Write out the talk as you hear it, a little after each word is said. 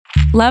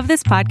Love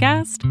this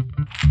podcast?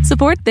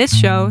 Support this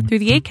show through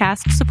the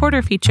Acast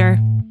supporter feature.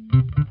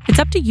 It's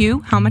up to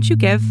you how much you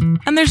give,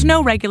 and there's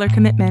no regular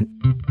commitment.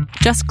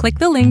 Just click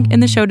the link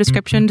in the show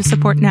description to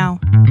support now.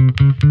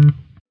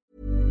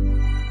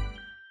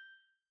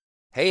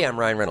 Hey, I'm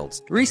Ryan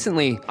Reynolds.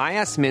 Recently, I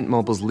asked Mint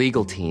Mobile's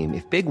legal team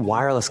if big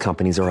wireless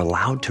companies are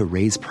allowed to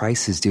raise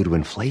prices due to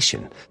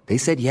inflation. They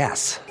said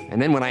yes.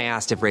 And then when I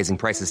asked if raising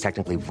prices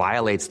technically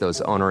violates those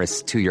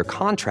onerous two-year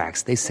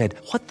contracts, they said,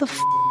 "What the f***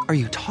 are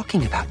you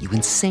talking about, you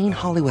insane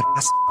Hollywood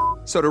ass?"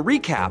 So to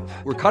recap,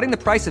 we're cutting the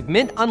price of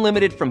Mint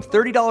Unlimited from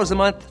 $30 a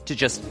month to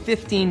just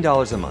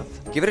 $15 a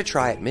month. Give it a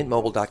try at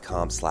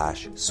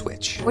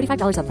mintmobile.com/switch.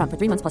 $45 up front for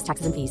 3 months plus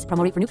taxes and fees.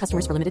 Promo rate for new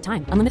customers for limited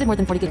time. Unlimited more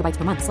than 40 gigabytes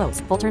per month. Slows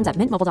full terms at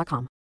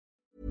mintmobile.com.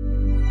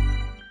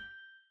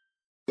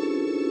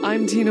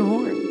 I'm Tina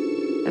Horn,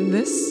 and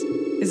this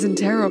is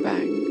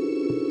Interrobang.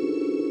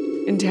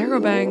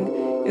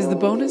 Interrobang is the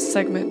bonus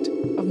segment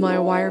of my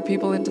Why Are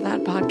People Into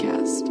That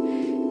podcast.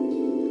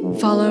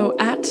 Follow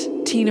at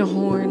Tina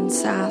Horn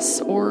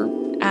Sass or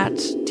at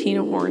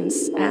Tina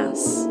Horn's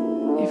Ass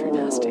if you're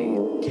nasty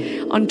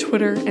on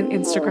Twitter and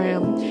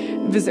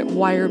Instagram. Visit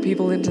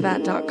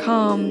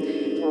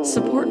whyarepeopleintothat.com.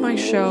 Support my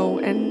show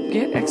and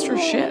get extra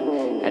shit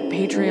at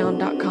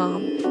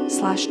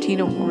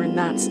patreon.com/Tina Horn.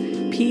 That's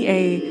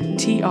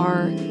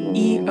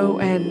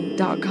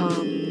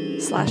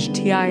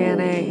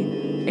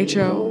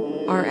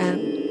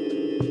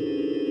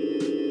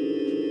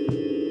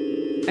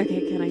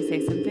Okay, can I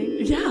say something?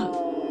 Yeah.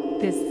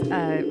 This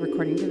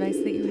recording device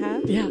that you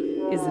have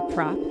is a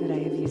prop that I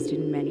have used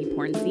in many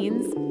porn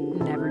scenes.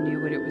 Never knew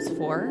what it was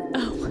for.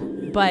 Oh.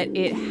 But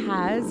it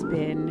has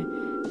been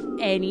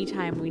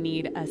anytime we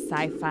need a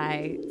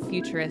sci-fi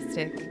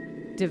futuristic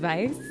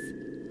device.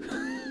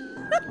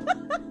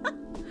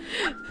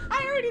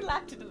 I already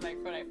laughed into the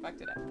microphone. I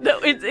fucked it up. No,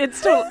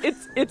 it's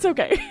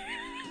okay.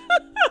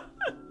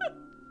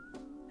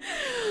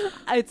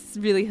 It's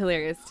really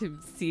hilarious to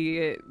see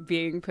it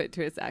being put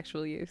to its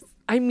actual use.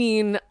 I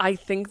mean, I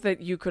think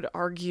that you could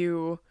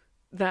argue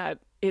that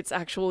its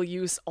actual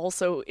use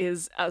also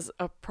is as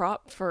a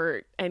prop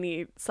for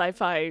any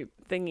sci-fi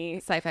thingy.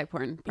 Sci-fi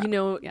porn prop. You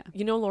know, Yeah.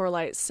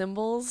 Lorelai,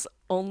 symbols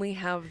only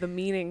have the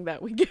meaning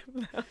that we give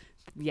them.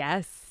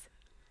 Yes.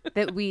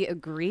 That we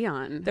agree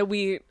on. That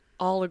we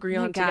all agree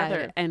on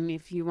together. And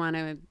if you want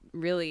to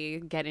really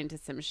get into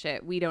some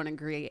shit, we don't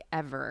agree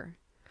ever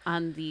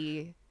on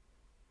the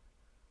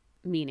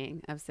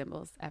meaning of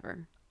symbols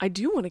ever. I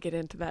do want to get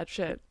into that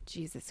shit.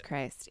 Jesus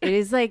Christ. It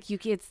is like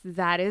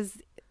that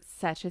is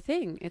such a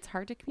thing. It's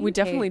hard to communicate. We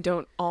definitely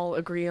don't all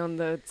agree on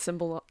the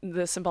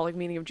symbolic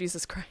meaning of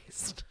Jesus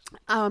Christ.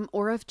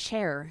 Or of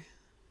chair.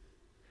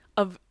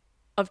 Of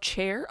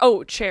chair?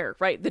 Oh, chair,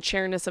 right. The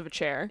chairness of a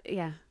chair.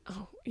 Yeah.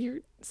 Oh,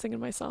 you're singing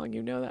my song.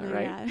 You know that,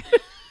 right? Yeah.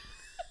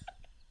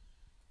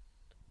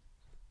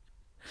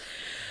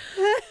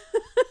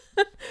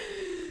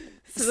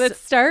 So let's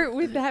start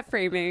with that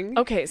framing.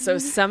 Okay, so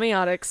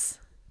semiotics,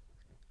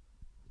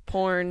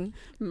 porn,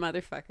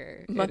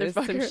 Motherfucker. It is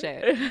some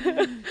shit.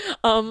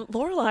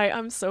 Lorelai,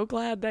 I'm so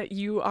glad that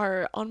you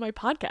are on my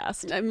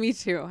podcast. Me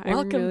too.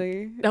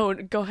 Welcome. No,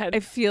 go ahead.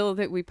 I feel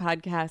that we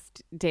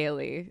podcast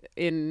daily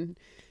into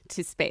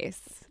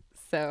space.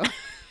 So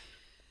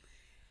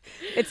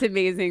it's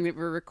amazing that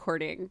we're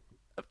recording.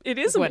 It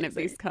is one amazing. of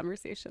these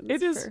conversations.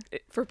 It is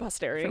for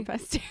posterity. For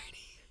posterity.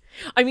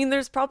 I mean,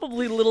 there's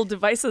probably little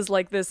devices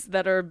like this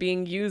that are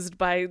being used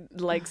by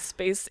like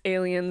space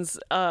aliens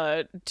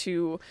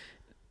to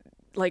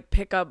like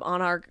pick up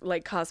on our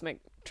like cosmic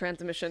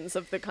transmissions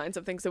of the kinds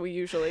of things that we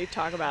usually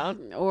talk about.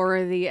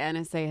 Or the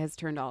NSA has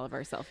turned all of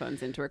our cell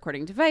phones into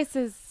recording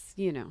devices,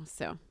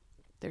 so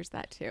there's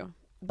that too.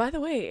 By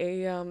the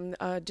way,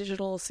 a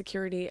digital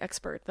security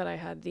expert that I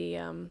had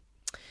the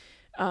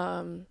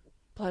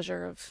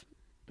pleasure of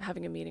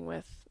having a meeting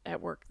with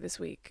at work this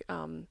week,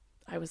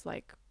 I was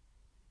like,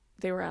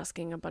 they were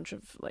asking a bunch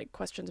of like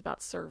questions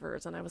about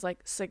servers, and I was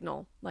like,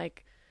 Signal,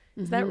 like,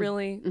 is that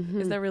really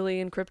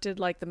encrypted?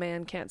 Like the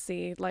man can't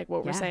see like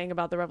what we're saying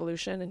about the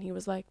revolution? And he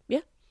was like,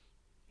 yeah.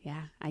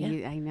 I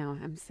know.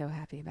 I'm so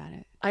happy about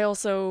it. I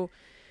also,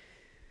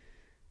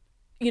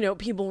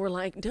 people were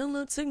like,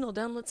 download Signal.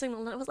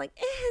 And I was like,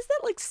 is that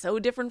like so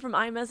different from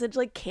iMessage?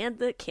 Like, can't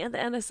the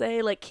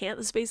NSA, like, can't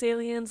the space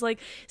aliens, like,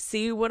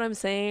 see what I'm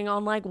saying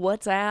on, like,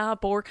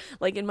 WhatsApp or,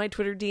 like, in my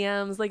Twitter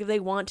DMs? Like, if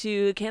they want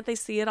to, can't they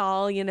see it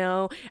all,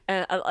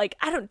 like,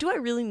 do I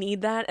really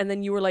need that? And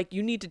then you were like,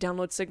 you need to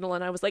download Signal.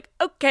 And I was like,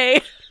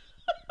 okay.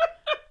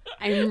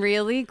 I'm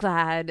really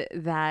glad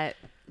that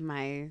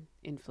my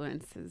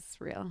influence is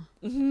real.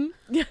 Mm-hmm.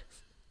 Yes.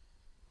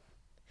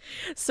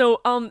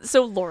 So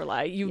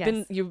Lorelai,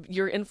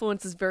 your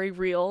influence is very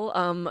real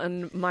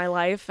in my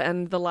life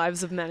and the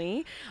lives of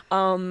many.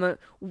 You're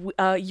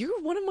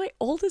one of my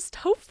oldest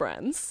Ho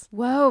friends.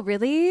 Whoa,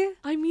 really?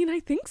 I mean, I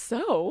think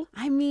so.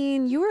 I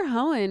mean, you were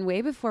hoeing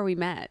way before we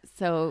met,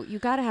 so you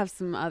got to have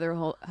some other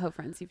Ho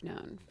friends you've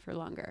known for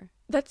longer.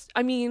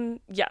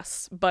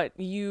 Yes, but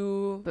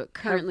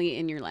currently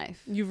in your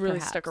life, you've really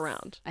perhaps. stuck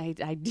around. I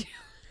do.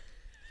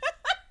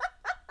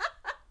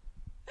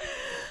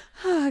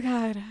 Oh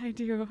God, I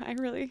do. I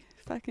really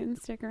fucking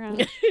stick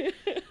around.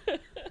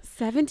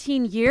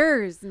 17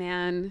 years,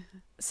 man.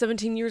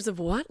 17 years of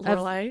what,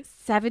 Lorelai?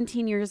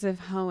 17 years of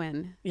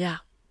hoeing. Yeah.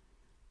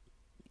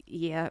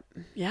 Yep.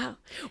 Yeah.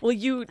 Well,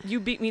 you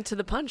beat me to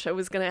the punch. I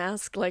was going to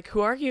ask, like,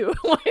 who are you?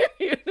 Why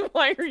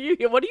are you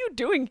here? What are you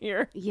doing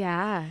here?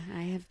 Yeah,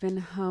 I have been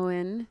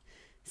hoeing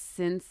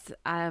since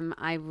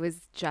I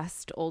was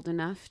just old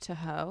enough to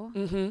hoe.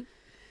 Mm-hmm.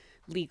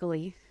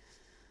 Legally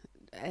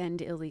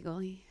and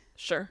illegally.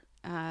 Sure.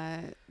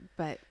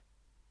 But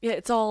Yeah,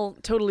 it's all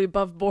totally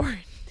above board.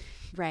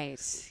 right.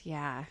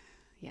 Yeah.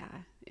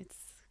 It's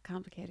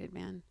complicated,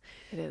 man.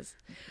 It is.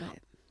 But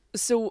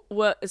So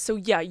what? So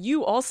yeah,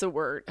 you also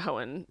were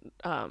hoeing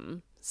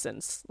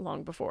since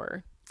long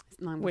before.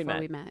 long We before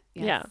met. we met.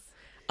 Yes. Yeah.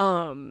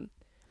 Oh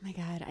my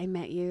God, I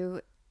met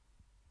you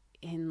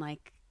in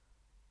like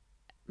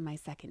my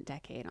second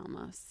decade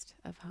almost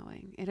of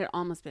hoeing. It had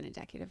almost been a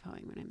decade of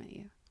hoeing when I met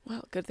you.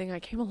 Well, good thing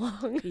I came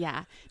along.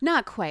 Yeah,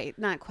 not quite.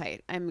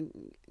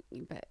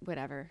 But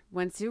whatever.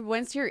 Once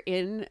you're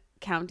in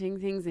counting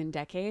things in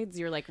decades,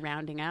 you're like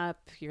rounding up.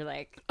 You're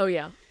like Oh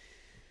yeah.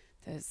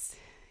 those.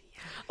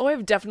 Oh,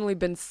 I've definitely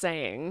been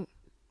saying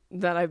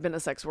that I've been a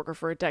sex worker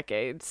for a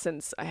decade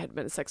since I had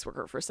been a sex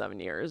worker for 7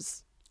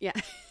 years. Yeah,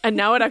 And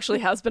now it actually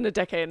has been a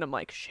decade and I'm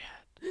like, shit.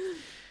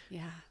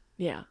 yeah,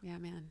 Yeah.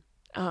 man.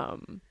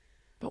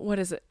 But what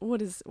is it?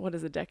 What is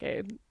a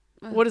decade?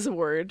 What is a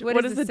word?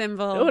 What is the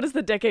symbol? What is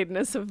the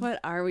decadeness of What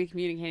are we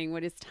communicating?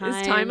 What is time?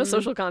 Is time a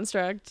social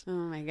construct? Oh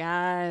my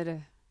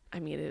God. I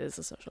mean, it is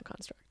a social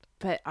construct.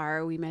 But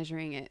are we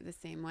measuring it the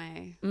same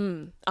way?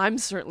 I'm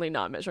certainly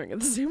not measuring it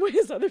the same way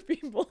as other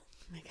people.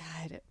 Oh my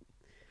God.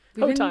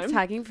 We've been time.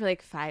 talking for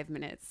like 5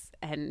 minutes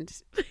and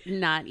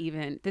not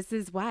even. This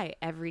is why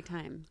every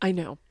time. I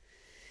know.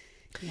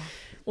 Yeah.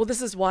 Well,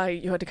 this is why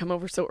you had to come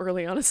over so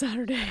early on a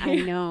Saturday. I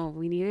know.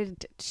 We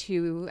needed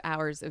 2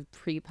 hours of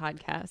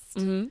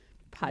pre-podcast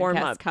Warm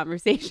podcast up.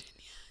 conversation.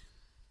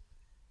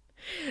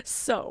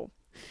 So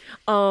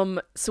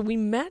we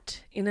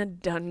met in a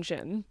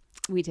dungeon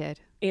We did.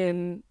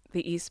 in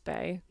the East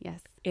Bay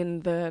Yes.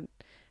 in the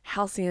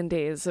halcyon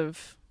days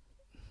of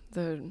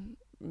the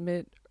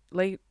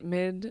late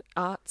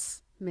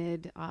mid-aughts.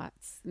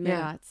 Mid-aughts. Yeah.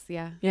 Mid-aughts.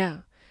 Yeah. Yeah.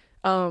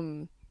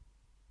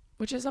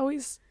 Which is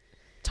always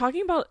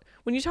talking about,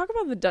 when you talk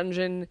about the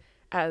dungeon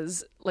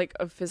as like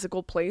a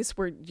physical place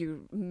where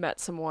you met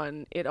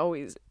someone, it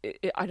always,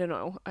 I don't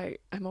know.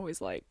 I'm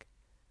always like,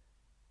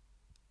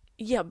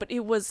 yeah, but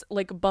it was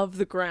like above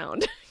the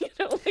ground, you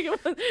know,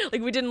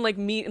 like we didn't like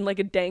meet in like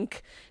a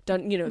dank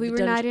We were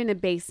not in a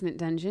basement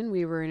dungeon.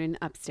 We were in an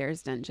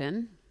upstairs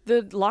dungeon.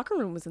 The locker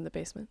room was in the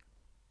basement.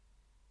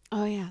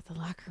 Oh yeah, the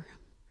locker room.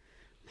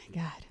 My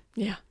God.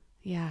 Yeah.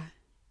 Yeah.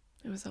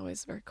 It was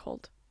always very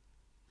cold.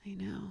 I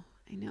know.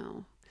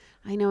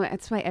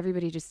 That's why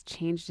everybody just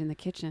changed in the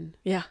kitchen.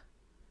 Yeah.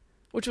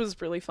 Which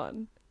was really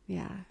fun.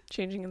 Yeah.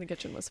 Changing in the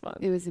kitchen was fun.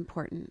 It was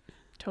important.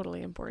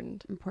 Totally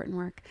important. Important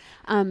work.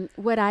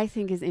 What I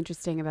think is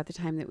interesting about the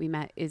time that we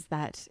met is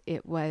that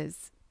it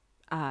was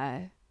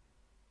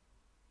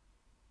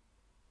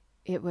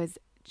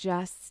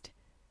just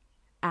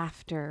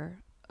after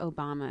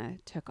Obama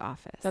took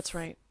office. That's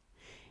right.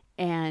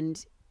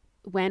 And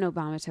when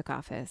Obama took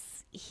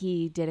office,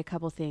 he did a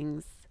couple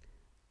things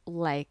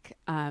like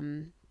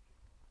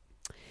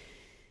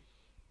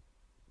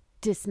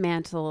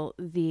dismantle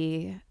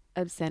the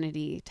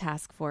obscenity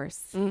task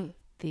force,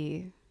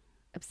 the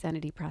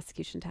obscenity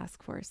prosecution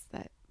task force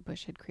that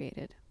Bush had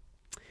created.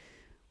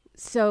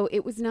 So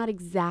it was not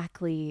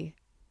exactly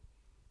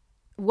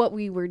what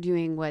we were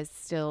doing was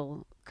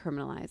still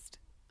criminalized,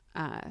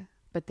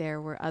 but there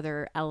were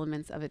other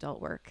elements of adult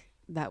work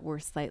that were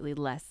slightly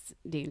less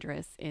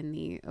dangerous in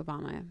the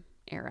Obama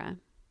era.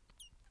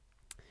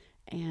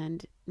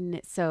 And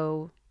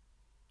so,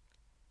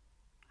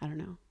 I don't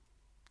know.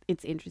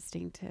 It's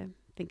interesting to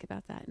think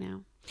about that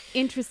now.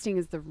 Interesting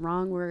is the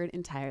wrong word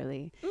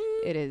entirely.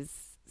 It is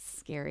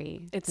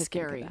scary. It's to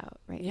scary. think about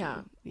right Yeah.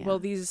 now. Yeah. Well,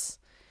 these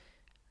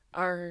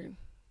are...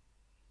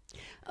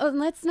 Oh, and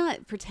let's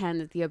not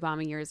pretend that the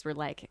Obama years were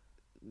like,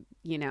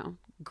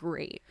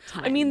 great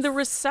times. I mean, the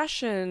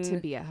recession... to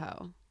be a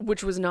hoe.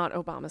 Which was not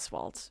Obama's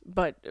fault,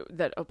 but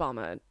that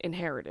Obama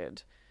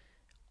inherited,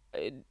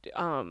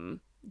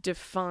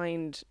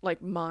 defined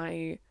like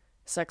my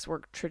sex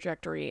work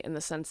trajectory in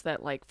the sense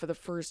that like for the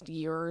first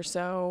year or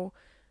so,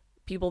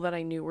 people that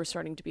I knew were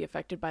starting to be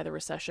affected by the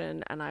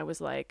recession, and I was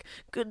like,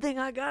 good thing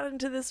I got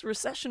into this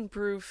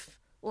recession-proof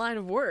line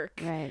of work.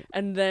 Right.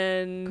 And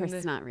then... Of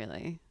course, not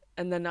really.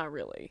 And then not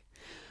really.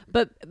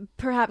 But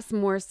perhaps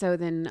more so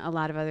than a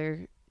lot of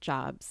other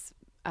jobs.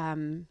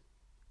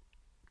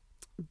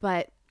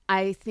 But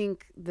I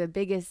think the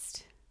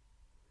biggest...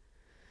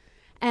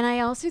 And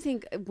I also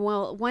think,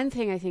 well, one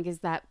thing I think is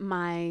that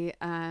my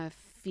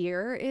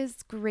fear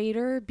is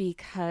greater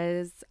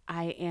because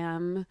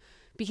in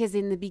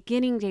the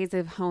beginning days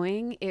of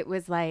hoeing, it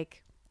was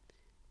like,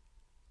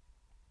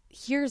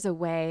 here's a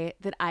way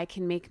that I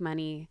can make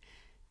money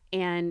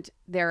and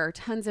there are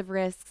tons of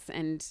risks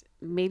and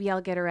maybe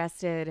I'll get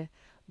arrested,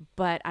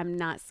 but I'm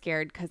not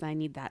scared because I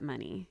need that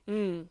money.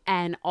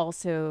 And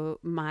also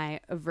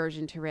my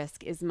aversion to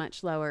risk is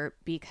much lower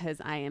because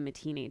I am a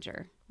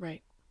teenager.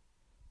 Right.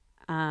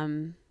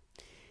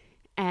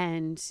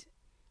 And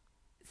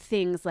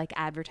things like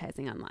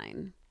advertising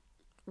online.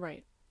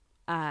 Right.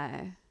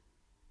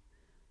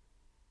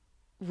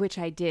 Which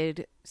I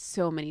did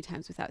so many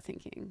times without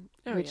thinking,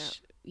 Oh,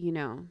 which, you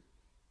know,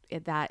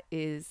 that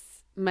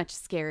is much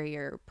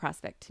scarier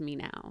prospect to me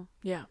now.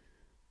 Yeah.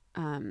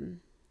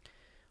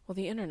 Well,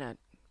 the internet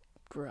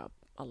grew up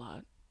a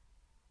lot.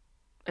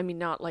 I mean,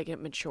 not like it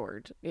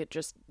matured. It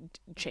just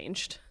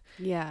changed.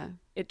 Yeah.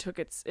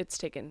 It's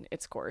taken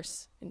its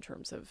course in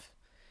terms of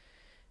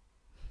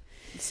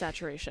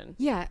saturation.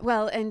 Yeah.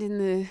 Well, and in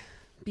the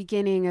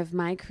beginning of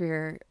my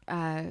career,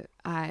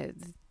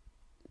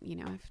 you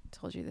know, I've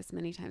told you this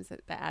many times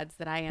that the ads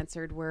that I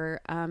answered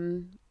were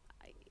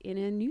in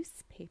a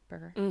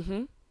newspaper.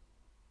 Mm-hmm.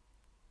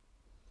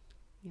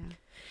 Yeah.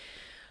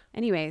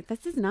 Anyway,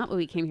 this is not what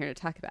we came here to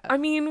talk about. I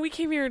mean, we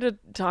came here to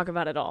talk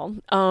about it all.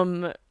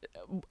 And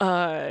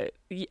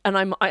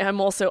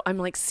I'm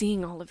like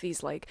seeing all of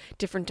these like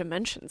different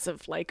dimensions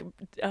of like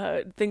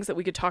things that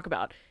we could talk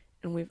about,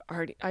 and we've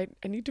already. I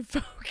need to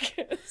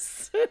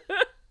focus.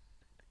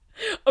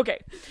 Okay,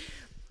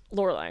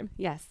 Lorelai.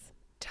 Yes.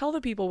 Tell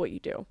the people what you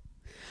do.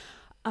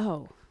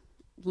 Oh,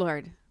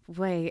 Lord.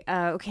 Wait.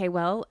 Okay.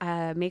 Well,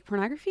 make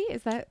pornography.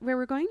 Is that where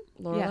we're going?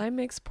 Lorelai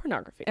makes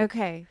pornography.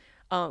 Okay.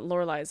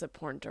 Lorelai is a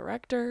porn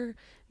director.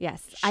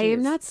 Yes. I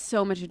am not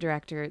so much a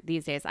director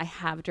these days. I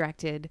have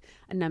directed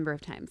a number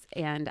of times,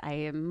 and I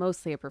am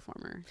mostly a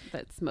performer.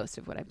 That's most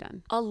of what I've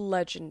done. A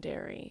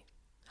legendary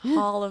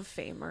Hall of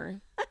Famer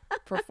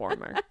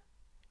performer.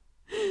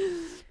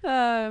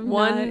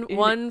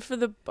 One for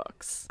the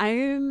books. I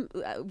am.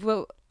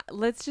 Well,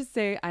 let's just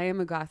say I am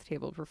a goth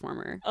table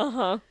performer.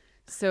 Uh-huh.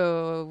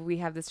 So we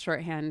have this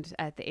shorthand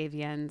at the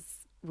AVNs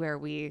where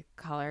we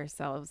call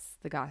ourselves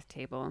the goth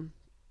table.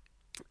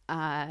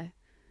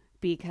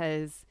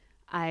 Because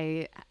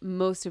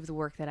most of the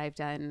work that I've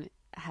done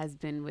has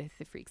been with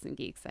the freaks and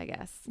geeks, I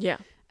guess. Yeah.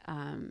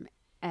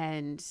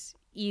 And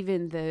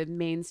even the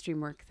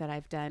mainstream work that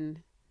I've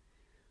done,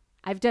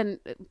 and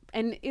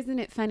isn't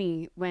it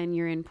funny when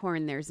you're in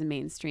porn, there's a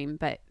mainstream,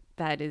 but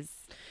that is,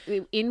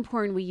 in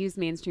porn, we use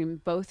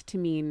mainstream both to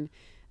mean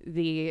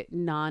the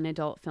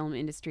non-adult film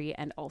industry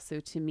and also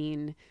to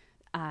mean,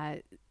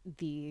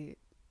 the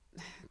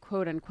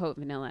quote unquote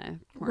vanilla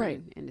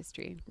porn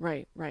industry.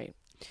 Right.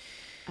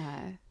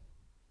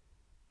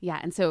 Yeah.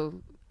 And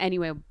so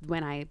anyway,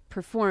 when I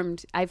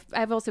performed,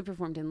 I've also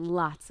performed in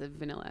lots of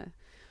vanilla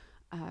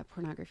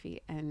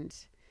pornography and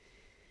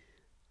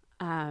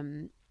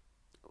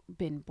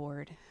been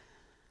bored.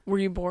 Were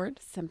you bored?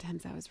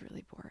 Sometimes I was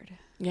really bored.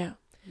 Yeah.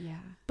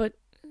 Yeah. But,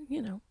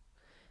 you know,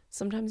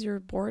 sometimes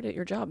you're bored at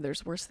your job.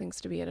 There's worse things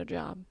to be at a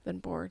job than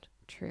bored.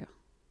 True.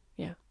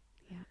 Yeah.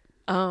 Yeah.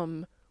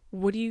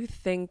 What do you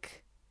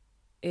think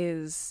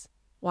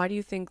why do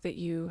you think that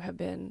you have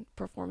been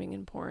performing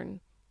in porn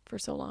for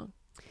so long?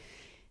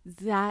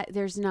 That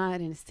there's not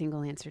a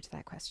single answer to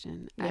that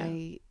question.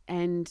 Yeah.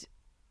 And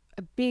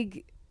a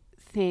big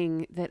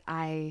thing that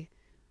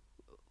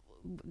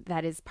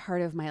is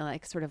part of my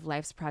like sort of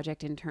life's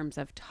project in terms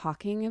of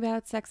talking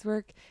about sex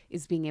work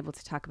is being able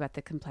to talk about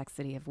the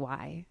complexity of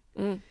why.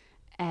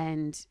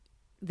 And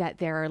that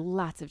there are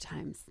lots of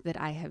times that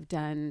I have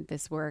done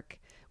this work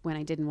when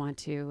I didn't want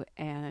to.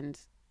 And,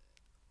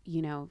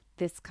 you know,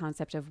 this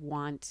concept of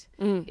want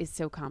is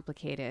so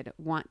complicated.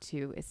 Want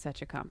to is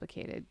such a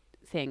complicated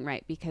thing,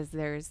 right? Because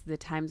there's the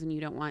times when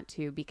you don't want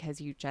to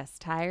because you're just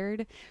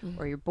tired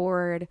or you're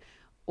bored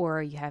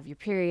or you have your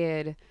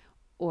period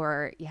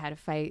or you had a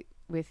fight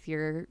with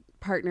your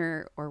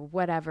partner or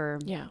whatever.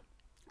 Yeah.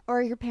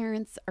 Or your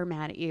parents are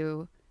mad at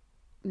you,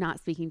 not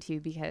speaking to you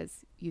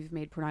because you've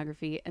made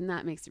pornography, and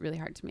that makes it really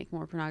hard to make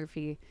more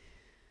pornography.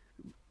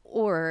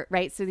 Or,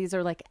 right, so these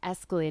are like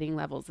escalating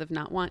levels of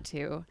not want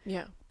to.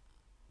 Yeah.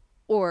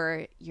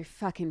 Or you're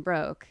fucking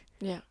broke.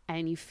 Yeah.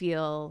 And you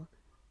feel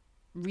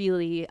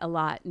really a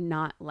lot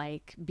not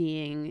like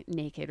being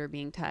naked or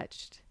being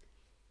touched.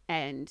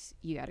 And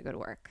you got to go to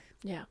work.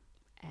 Yeah.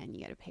 And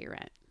you got to pay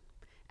rent.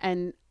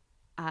 And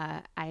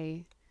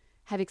I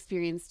have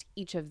experienced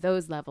each of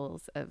those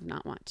levels of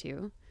not want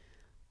to.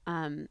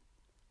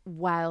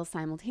 While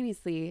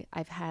simultaneously,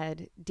 I've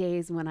had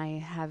days when I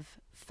have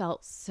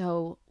felt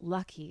so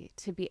lucky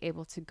to be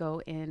able to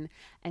go in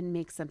and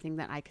make something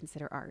that I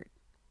consider art.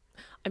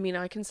 I mean,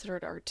 I consider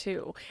it art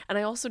too. And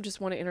I also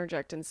just want to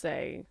interject and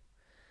say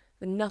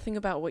that nothing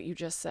about what you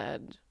just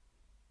said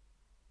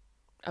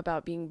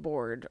about being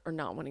bored or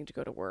not wanting to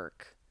go to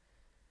work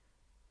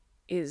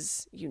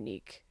is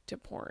unique to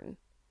porn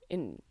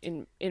in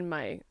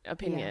my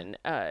opinion.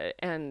 Yeah.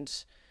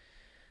 And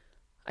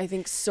I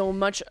think so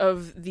much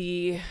of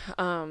the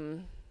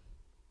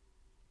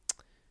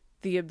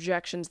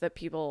objections that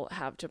people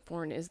have to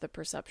porn is the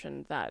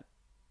perception that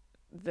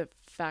the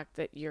fact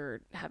that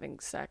you're having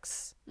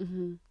sex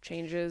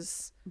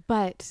changes.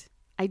 But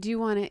I do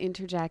want to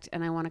interject,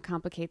 and I want to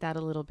complicate that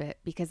a little bit,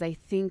 because I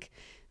think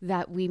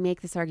that we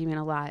make this argument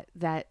a lot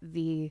that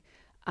we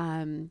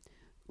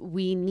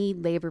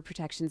need labor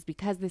protections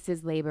because this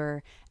is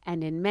labor,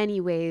 and in many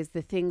ways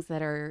the things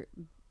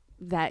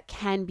that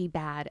can be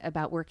bad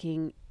about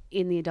working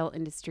in the adult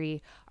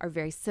industry are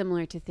very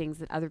similar to things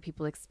that other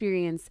people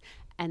experience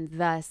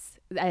and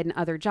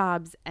other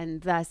jobs,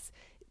 and thus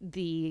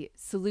the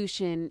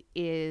solution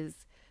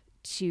is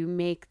to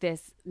make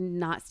this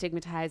not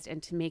stigmatized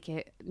and to make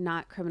it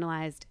not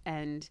criminalized,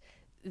 and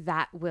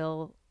that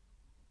will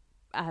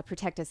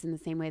protect us in the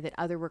same way that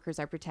other workers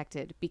are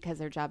protected because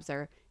their jobs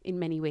are in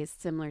many ways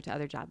similar to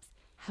other jobs.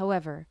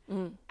 However,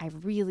 I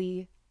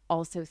really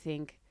also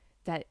think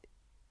that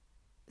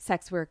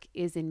sex work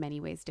is in many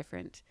ways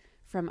different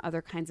from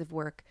other kinds of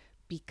work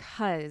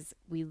because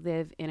we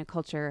live in a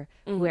culture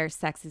where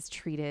sex is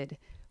treated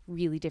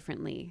really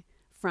differently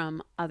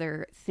from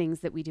other things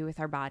that we do with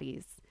our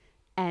bodies.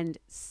 And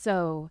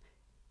so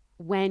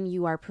when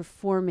you are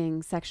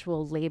performing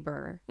sexual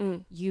labor,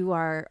 you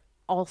are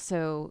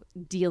also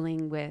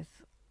dealing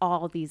with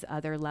all these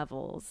other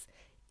levels,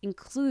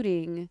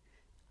 including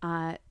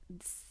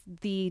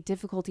the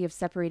difficulty of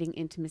separating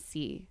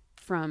intimacy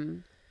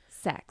from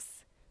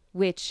sex,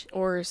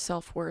 or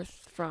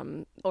self-worth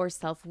from the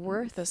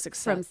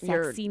success from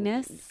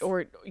sexiness,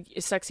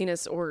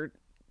 or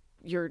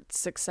your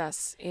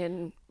success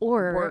in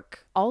or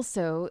work.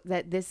 Also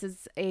that this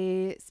is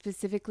a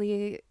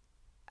specifically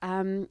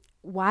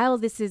while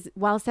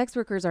sex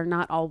workers are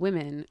not all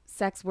women,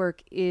 sex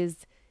work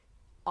is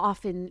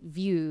often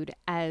viewed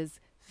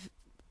as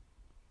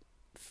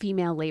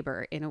female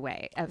labor in a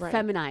way.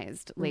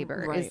 Feminized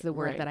labor is the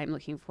word that I'm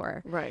looking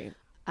for. Right.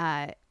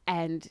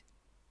 And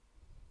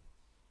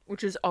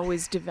which is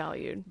always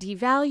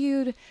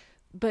devalued,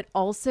 but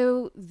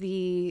also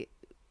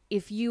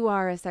if you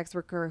are a sex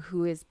worker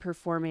who is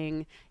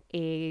performing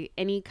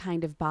any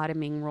kind of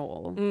bottoming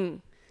role,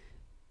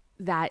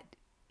 that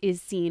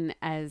is seen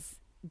as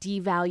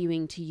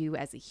devaluing to you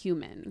as a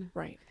human.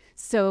 Right.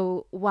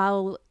 So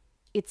while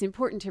it's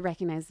important to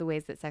recognize the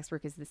ways that sex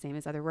work is the same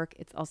as other work,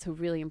 it's also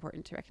really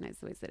important to recognize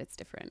the ways that it's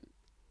different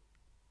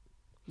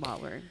while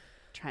we're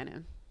trying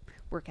to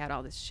work out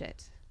all this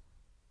shit.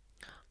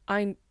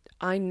 I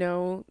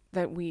know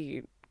that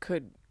we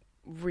could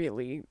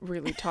really,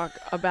 really talk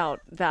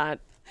about that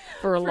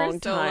for a long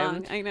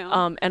time. I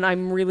know. And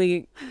I'm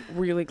really,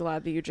 really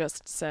glad that you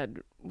just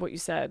said what you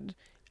said,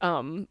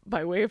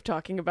 by way of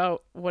talking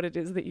about what it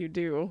is that you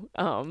do.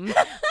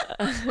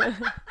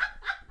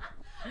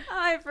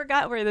 I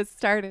forgot where this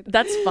started.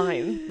 That's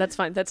fine.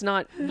 That's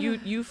not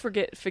you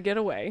forget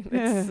away.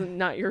 It's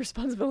not your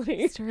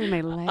responsibility. Story of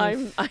my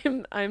life.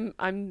 I'm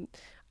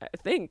I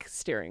think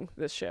steering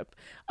this ship.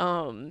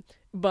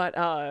 But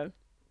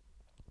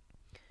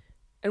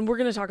and we're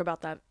going to talk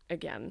about that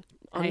again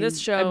on this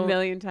show a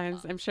million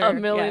times, I'm sure. A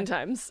million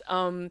times.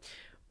 I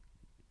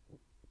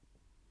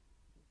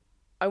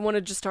want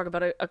to just talk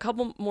about a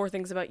couple more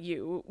things about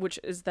you, which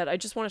is that I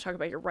just want to talk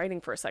about your writing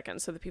for a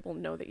second so that people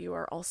know that you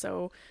are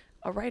also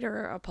a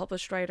writer, a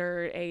published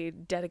writer, a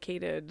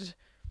dedicated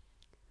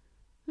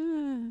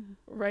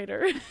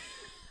writer,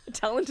 a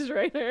talented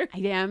writer. I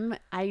am.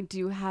 I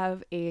do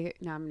have a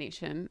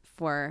nomination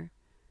for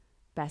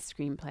Best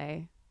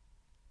Screenplay.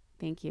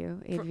 Thank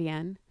you,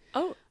 AVN.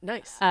 Oh,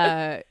 nice.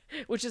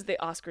 Which is the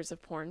Oscars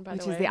of porn, by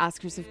the way. Which is the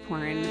Oscars of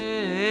porn.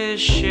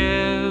 This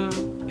ship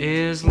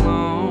is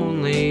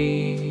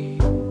lonely.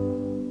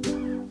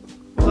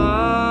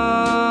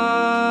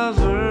 Lovers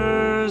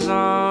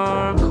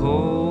are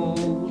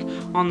cold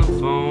on the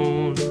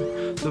phone.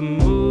 The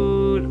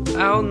mood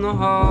out in the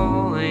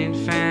hall ain't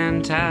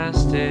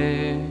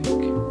fantastic.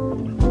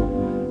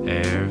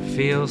 Air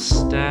feels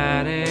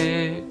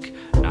static,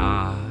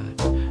 not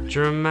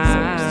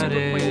dramatic.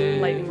 Super quick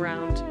lightning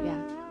round. Yeah.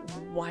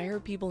 Why are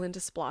people into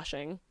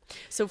splashing?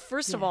 So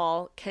first of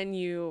all, can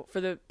you,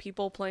 for the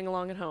people playing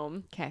along at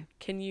home,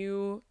 can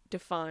you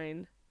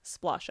define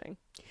splashing?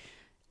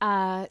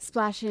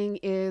 Splashing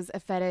is a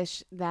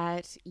fetish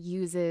that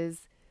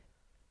uses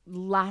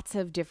lots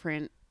of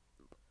different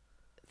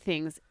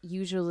things.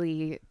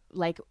 Usually,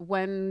 like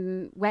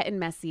when wet and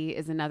messy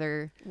is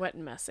another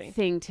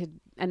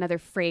another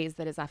phrase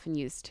that is often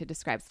used to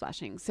describe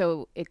splashing.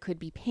 So it could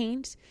be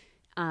paint.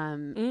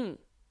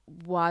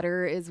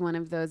 Water is one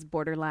of those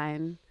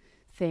borderline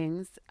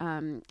things.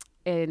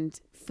 And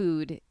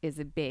food is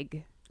a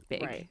big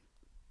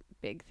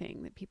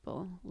thing that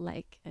people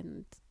like,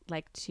 and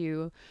like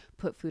to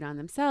put food on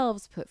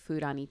themselves, put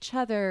food on each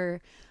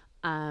other,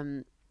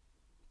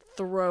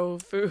 throw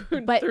food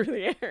through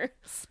the air.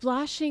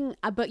 Splashing,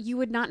 but you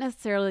would not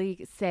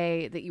necessarily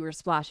say that you were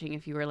splashing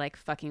if you were like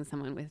fucking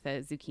someone with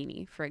a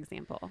zucchini, for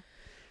example.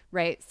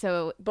 Right?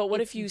 So, but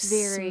what if you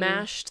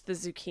smashed the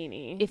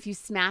zucchini? If you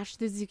smashed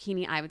the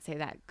zucchini, I would say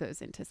that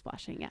goes into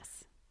splashing.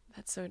 Yes.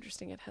 That's so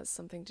interesting. It has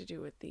something to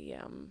do with the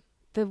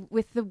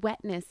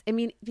wetness. I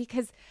mean,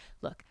 because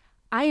look,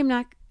 I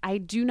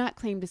do not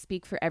claim to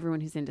speak for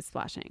everyone who's into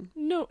splashing.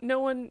 No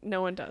one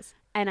does.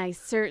 And I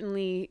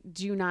certainly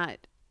do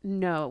not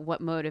know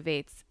what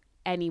motivates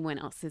anyone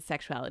else's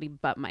sexuality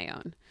but my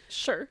own.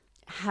 Sure.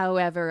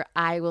 However,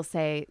 I will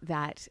say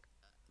that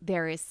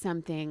there is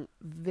something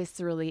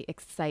viscerally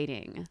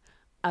exciting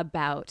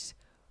about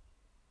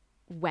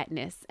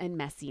wetness and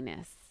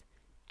messiness,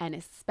 and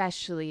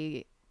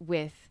especially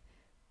with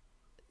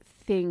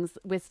things,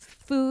 with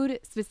food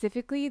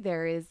specifically,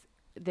 there is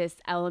this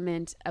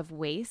element of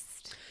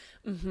waste,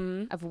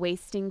 of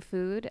wasting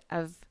food,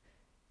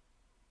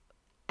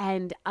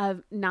 and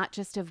of not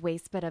just of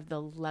waste, but of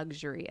the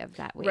luxury of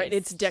that waste. Right.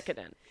 It's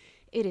decadent.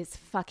 It is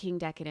fucking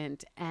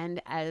decadent.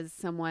 And as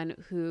someone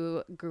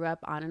who grew up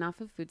on and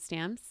off of food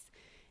stamps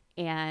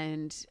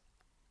and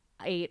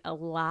ate a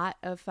lot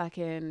of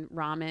fucking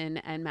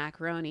ramen and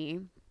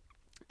macaroni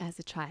as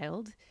a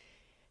child,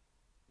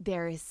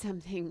 there is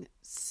something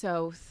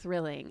so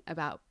thrilling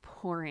about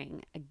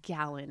pouring a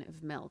gallon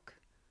of milk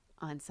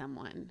on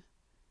someone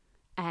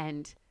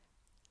and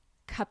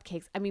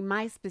cupcakes. I mean,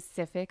 my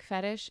specific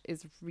fetish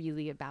is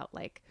really about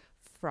like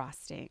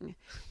frosting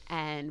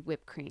and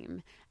whipped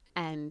cream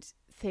and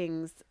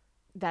things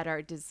that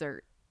are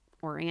dessert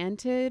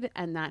oriented,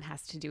 and that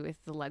has to do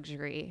with the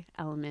luxury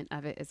element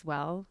of it as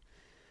well.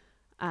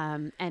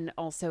 And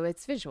also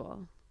it's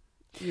visual,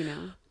 you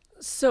know.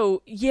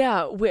 So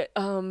yeah,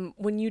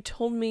 when you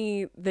told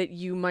me that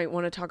you might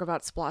want to talk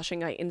about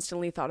splashing, I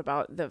instantly thought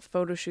about the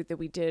photo shoot that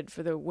we did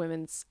for the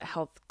Women's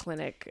Health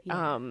Clinic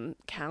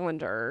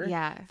calendar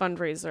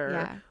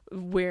fundraiser,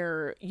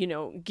 where, you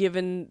know,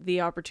 given the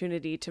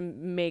opportunity to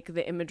make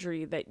the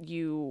imagery that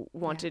you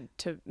wanted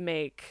to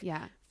make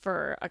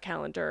for a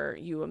calendar,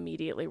 you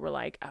immediately were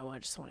like, oh, I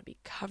just want to be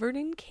covered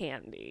in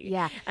candy.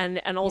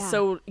 And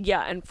also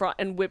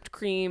and whipped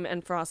cream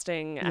and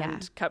frosting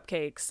and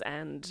cupcakes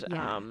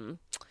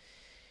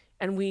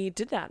and we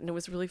did that, and it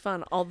was really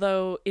fun.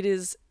 Although it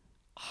is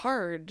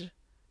hard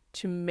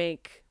to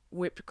make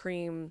whipped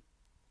cream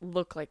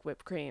look like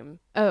whipped cream.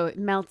 Oh, it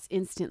melts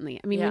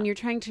instantly. I mean, when you're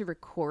trying to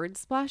record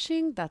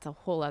splashing, that's a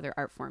whole other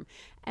art form.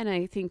 And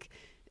I think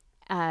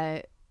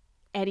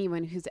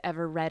anyone who's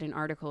ever read an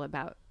article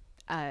about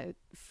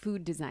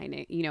food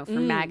designing, you know, for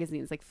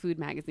magazines, like food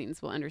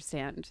magazines, will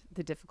understand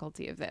the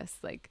difficulty of this.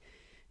 Like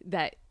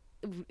that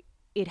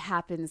it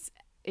happens,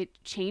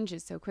 it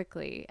changes so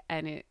quickly,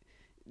 and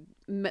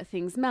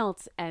things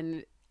melt.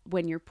 And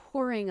when you're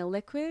pouring a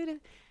liquid,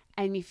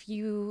 and if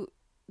you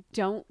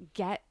don't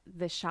get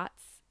the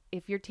shots,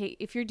 if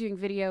you're doing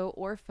video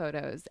or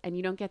photos and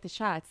you don't get the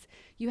shots,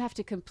 you have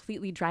to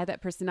completely dry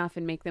that person off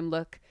and make them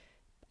look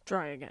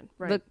dry again,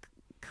 look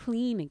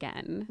clean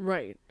again,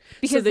 right?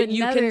 Because so that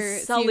you can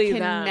sully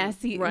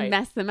them,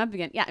 mess them up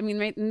again. Yeah, I mean,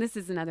 right. And this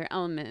is another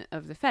element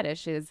of the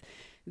fetish, is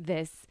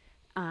this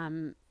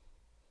going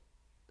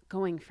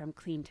from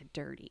clean to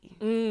dirty.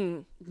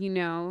 You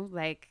know,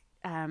 like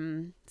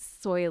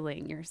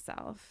soiling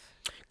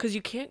yourself, because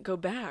you can't go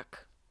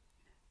back.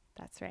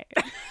 That's right.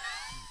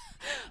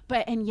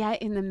 And yet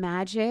in the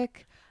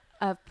magic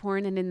of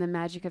porn and in the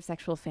magic of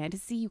sexual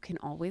fantasy, you can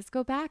always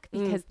go back,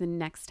 because the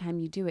next time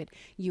you do it,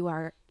 you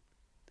are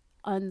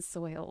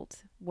unsoiled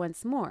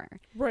once more.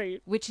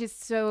 Right. Which is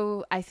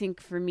so, I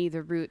think, for me,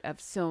 the root of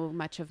so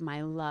much of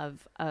my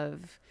love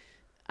of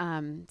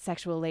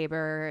sexual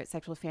labor,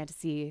 sexual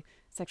fantasy,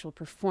 sexual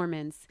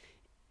performance.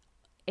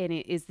 And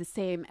it is the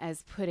same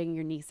as putting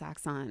your knee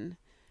socks on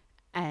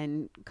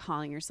and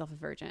calling yourself a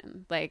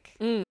virgin. Like,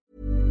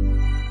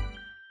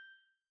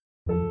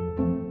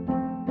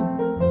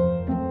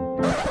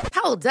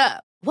 Hold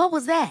up. What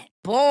was that?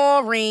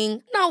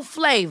 Boring. No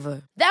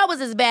flavor. That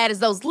was as bad as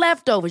those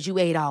leftovers you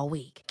ate all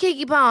week.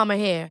 Keke Palmer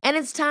here. And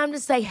it's time to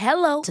say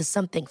hello to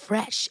something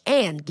fresh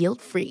and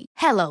guilt-free.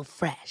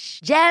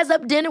 HelloFresh. Jazz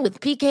up dinner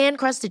with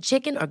pecan-crusted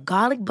chicken or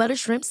garlic butter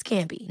shrimp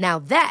scampi. Now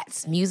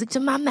that's music to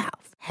my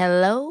mouth.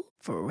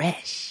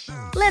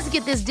 HelloFresh. Let's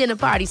get this dinner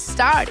party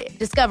started.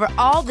 Discover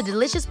all the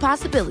delicious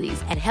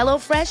possibilities at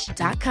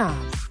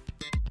HelloFresh.com.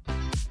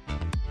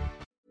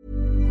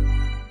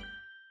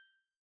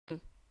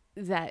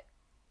 That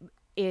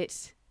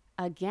it,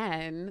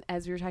 again,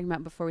 as we were talking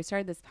about before we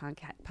started this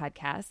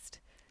podcast,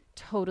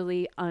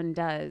 totally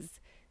undoes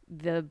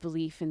the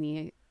belief in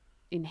the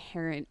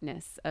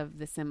inherentness of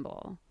the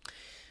symbol,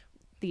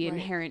 the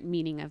inherent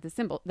meaning of the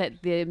symbol,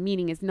 that the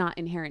meaning is not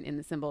inherent in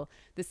the symbol.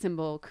 The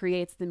symbol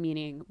creates the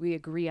meaning. We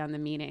agree on the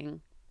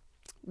meaning.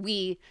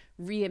 We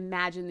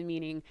reimagine the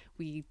meaning.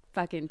 We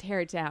fucking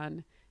tear it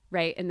down,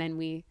 right? And then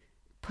we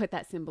put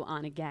that symbol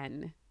on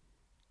again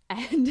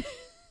and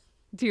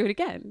do it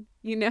again,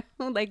 you know?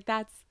 Like,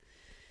 that's,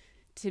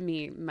 to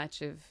me,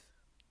 much of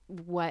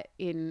what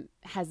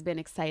has been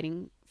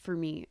exciting for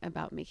me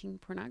about making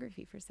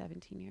pornography for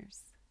 17 years.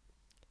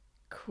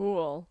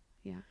 Cool.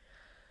 Yeah.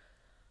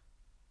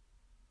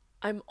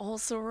 I'm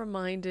also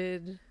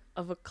reminded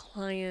of a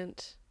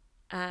client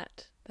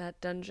at that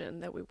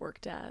dungeon that we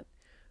worked at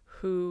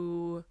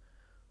who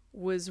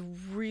was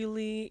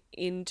really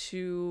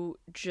into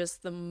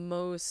just the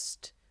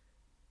most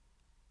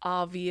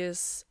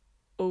obvious,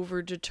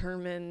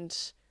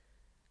 overdetermined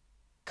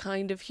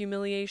kind of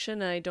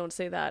humiliation. And I don't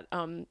say that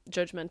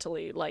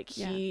judgmentally. Like,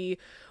 he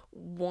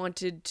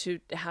wanted to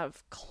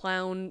have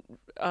clown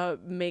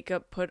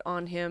makeup put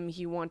on him.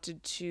 He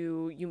wanted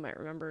to, you might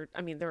remember,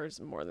 I mean, there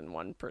is more than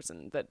one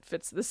person that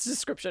fits this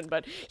description,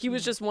 but he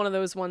was just one of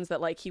those ones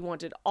that like he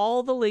wanted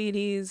all the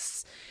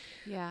ladies.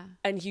 Yeah.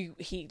 And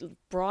he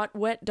brought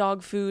wet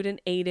dog food and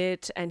ate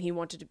it, and he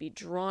wanted to be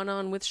drawn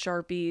on with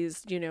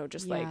Sharpies, you know,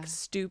 just like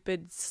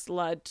stupid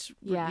slut,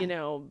 you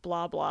know,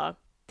 blah blah.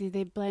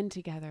 They blend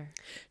together.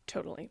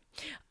 Totally.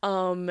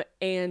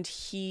 And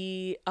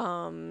he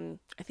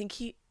I think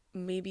he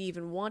maybe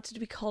even wanted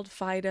to be called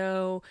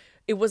Fido.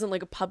 It wasn't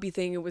like a puppy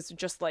thing. It was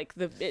just like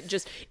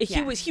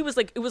he was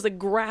like, it was a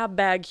grab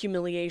bag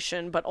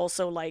humiliation, but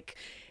also like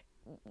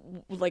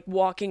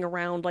walking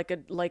around like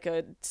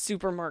a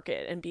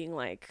supermarket and being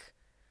like,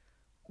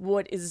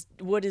 what is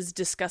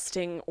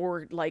disgusting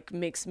or like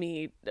makes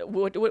me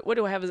what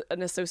do I have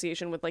an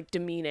association with like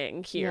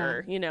demeaning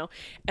here, you know?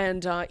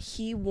 And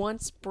he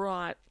once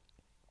brought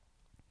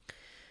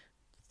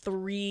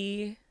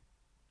 3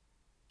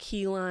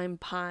 key lime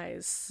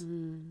pies.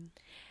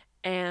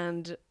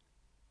 And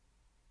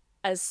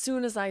as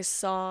soon as I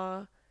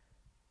saw,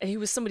 and he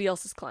was somebody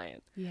else's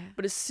client,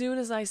 but as soon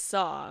as I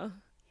saw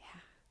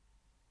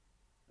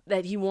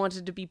that he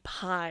wanted to be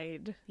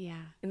pied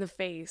in the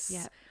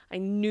face, I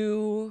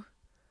knew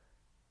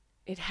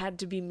it had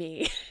to be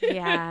me.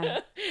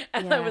 And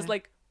I was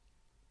like,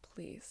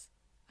 please,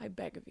 I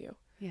beg of you.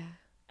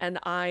 And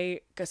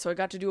so I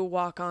got to do a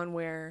walk on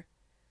where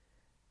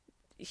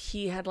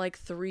he had like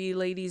 3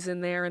 ladies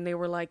in there, and they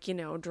were like, you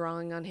know,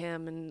 drawing on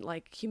him and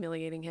like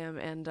humiliating him.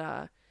 And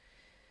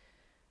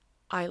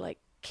I like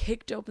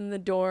kicked open the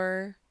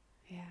door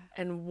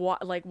and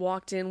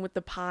walked in with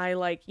the pie,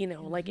 like, you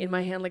know, like in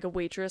my hand, like a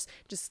waitress,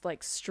 just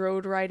like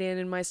strode right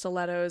in my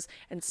stilettos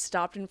and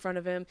stopped in front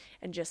of him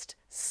and just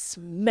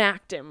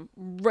smacked him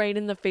right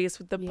in the face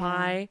with the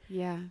pie.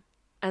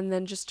 And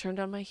then just turned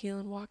on my heel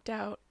and walked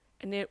out.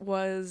 And it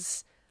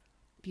was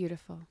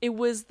beautiful. It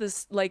was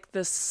this, like,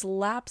 the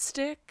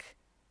slapstick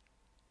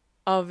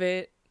of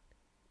it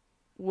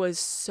was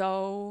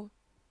so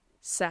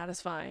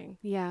satisfying.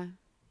 Yeah.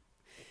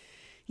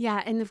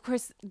 And of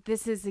course,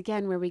 this is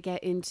again where we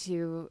get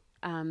into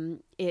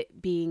it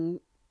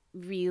being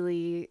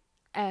really,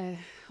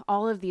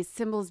 all of these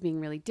symbols being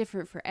really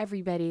different for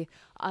everybody,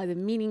 the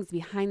meanings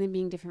behind them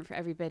being different for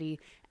everybody,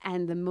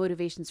 and the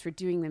motivations for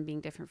doing them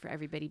being different for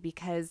everybody.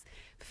 Because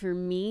for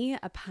me,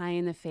 a pie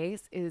in the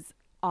face is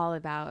all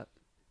about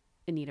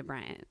Anita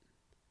Bryant.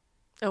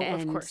 Oh,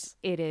 and of course.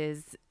 It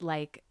is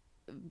like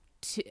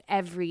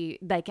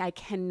I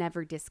can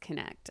never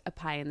disconnect a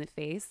pie in the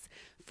face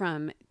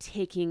from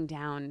taking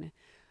down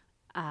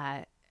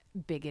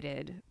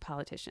bigoted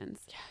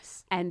politicians.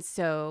 Yes. And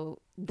so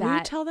that... Will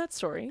you tell that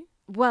story?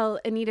 Well,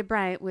 Anita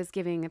Bryant was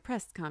giving a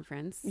press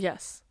conference.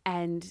 Yes.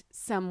 And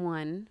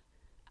someone,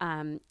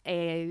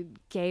 a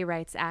gay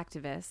rights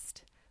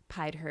activist,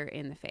 pied her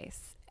in the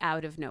face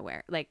out of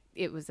nowhere. Like,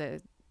 it was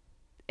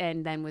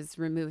and then was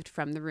removed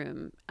from the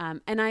room.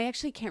 And I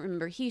actually can't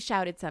remember. He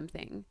shouted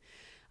something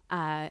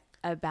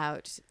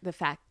about the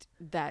fact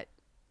that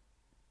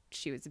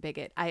she was a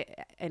bigot.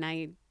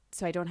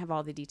 So I don't have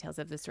all the details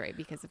of the story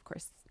because, of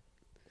course.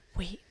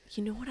 Wait,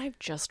 you know what I've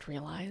just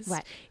realized?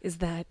 What? Is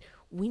that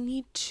we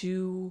need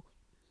to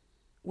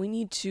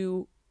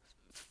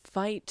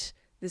fight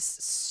this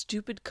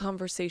stupid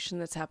conversation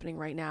that's happening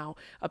right now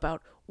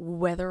about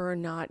whether or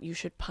not you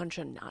should punch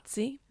a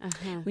Nazi.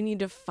 We need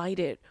to fight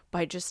it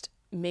by just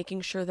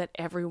making sure that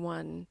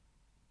everyone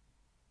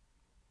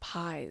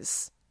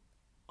pies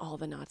all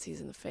the Nazis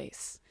in the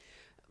face.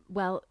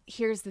 Well,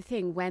 here's the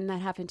thing. When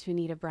that happened to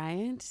Anita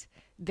Bryant,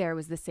 there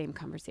was the same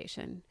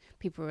conversation.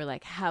 People were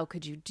like, how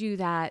could you do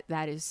that?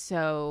 That is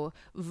so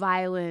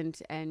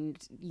violent. And,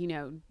 you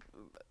know,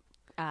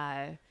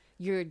 the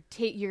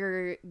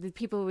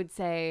people would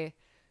say,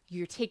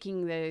 you're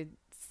taking the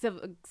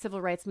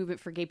civil rights movement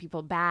for gay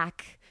people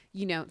back.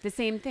 You know, the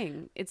same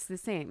thing. It's the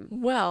same.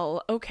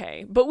 Well,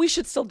 okay. But we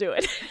should still do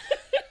it.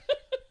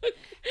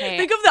 Hey,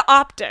 think of the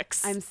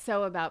optics. I'm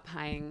so about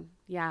pieing.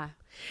 Yeah.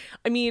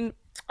 I mean,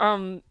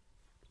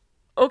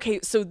 okay,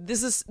 so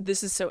this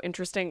is so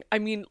interesting. I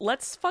mean,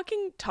 let's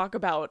fucking talk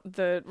about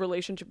the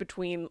relationship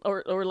between,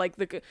 or like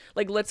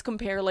let's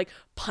compare like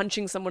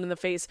punching someone in the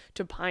face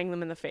to pieing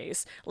them in the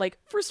face. Like,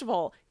 first of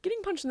all,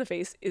 getting punched in the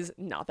face is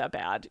not that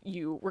bad.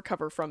 You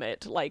recover from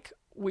it. Like,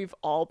 we've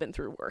all been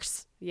through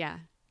worse. Yeah.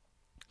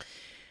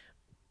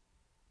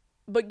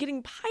 But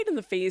getting pied in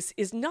the face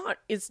is not,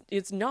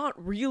 it's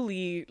not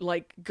really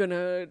like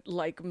gonna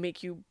like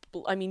make you,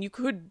 I mean, you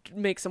could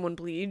make someone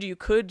bleed, you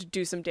could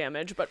do some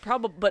damage, but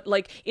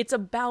like it's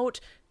about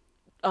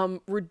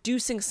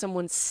reducing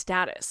someone's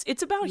status.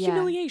 It's about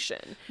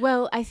humiliation.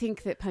 Well, I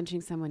think that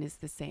punching someone is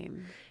the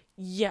same.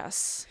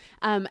 Yes.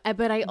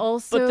 But I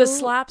also... But the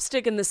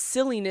slapstick and the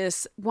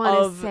silliness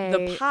of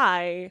the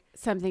pie...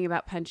 Something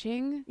about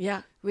punching.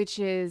 Yeah. Which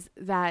is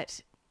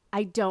that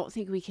I don't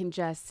think we can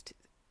just...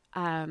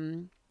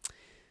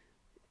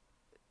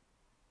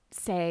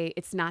 say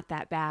it's not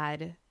that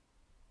bad.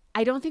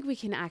 I don't think we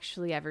can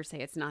actually ever say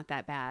it's not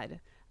that bad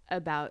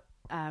about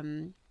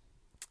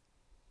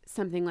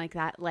something like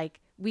that, like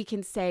we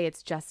can say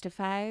it's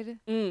justified,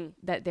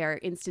 that there are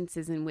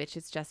instances in which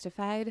it's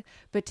justified,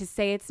 but to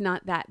say it's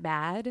not that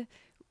bad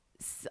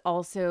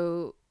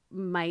also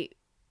might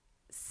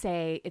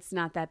say it's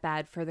not that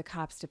bad for the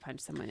cops to punch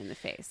someone in the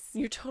face.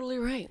 You're totally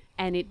right.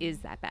 And it is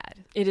that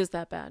bad. It is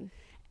that bad.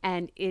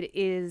 And it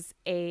is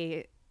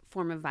a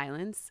form of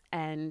violence.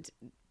 And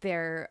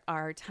there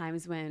are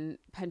times when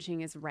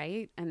punching is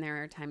right, and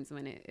there are times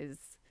when it is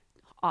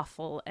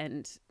awful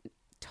and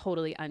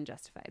totally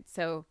unjustified.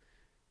 So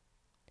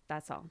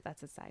that's all.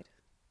 That's aside.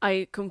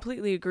 I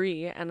completely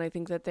agree, and I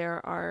think that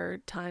there are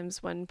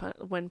times when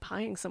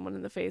pieing someone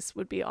in the face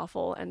would be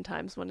awful, and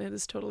times when it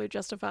is totally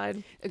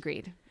justified.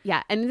 Agreed.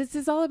 Yeah, and this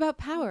is all about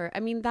power. I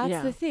mean, that's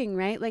Yeah. the thing,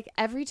 right? Like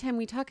every time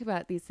we talk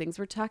about these things,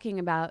 we're talking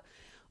about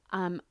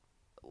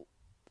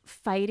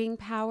fighting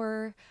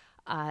power,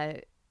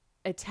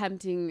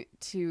 attempting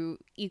to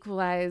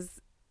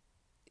equalize,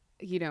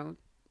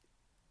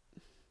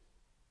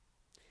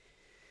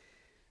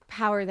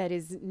 power that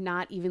is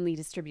not evenly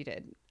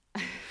distributed.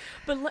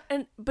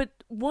 But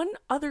one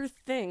other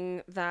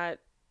thing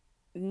that,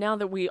 now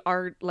that we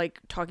are like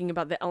talking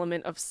about the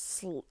element of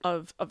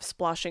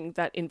splashing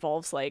that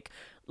involves like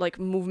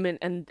movement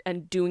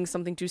and doing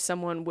something to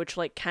someone which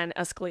like can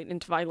escalate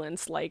into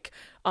violence, like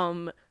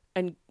and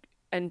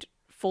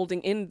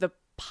folding in the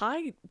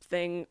pie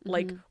thing,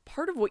 like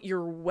part of what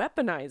you're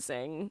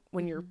weaponizing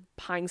when you're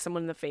pieing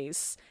someone in the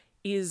face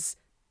is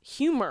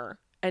humor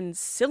and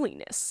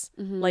silliness.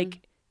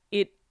 Like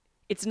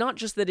it's not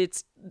just that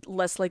it's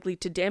less likely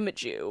to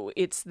damage you,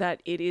 it's that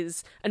it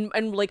is,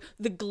 and like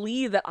the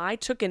glee that I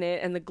took in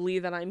it, and the glee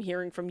that I'm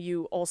hearing from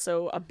you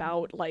also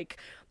about like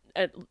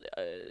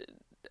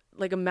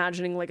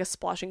imagining like a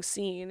splashing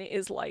scene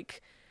is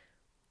like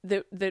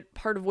that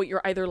part of what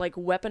you're either like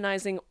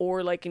weaponizing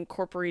or like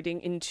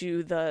incorporating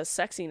into the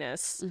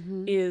sexiness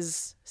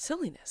is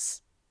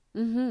silliness.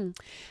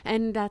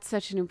 And that's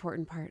such an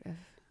important part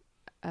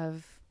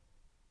of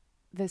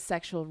the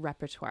sexual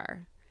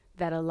repertoire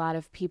that a lot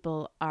of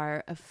people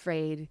are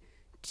afraid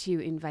to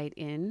invite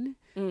in.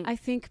 I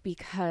think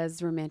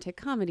because romantic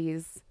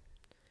comedies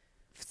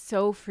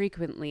so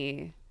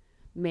frequently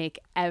make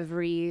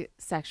every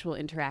sexual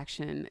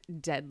interaction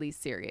deadly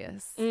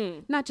serious.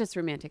 Not just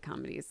romantic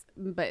comedies,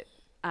 but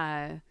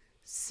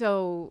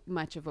so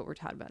much of what we're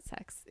taught about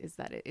sex is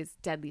that it is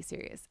deadly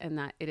serious, and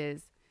that it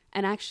is.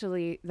 And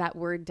actually, that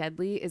word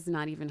deadly is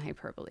not even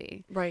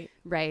hyperbole. Right.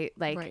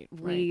 Like,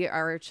 we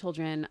are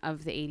children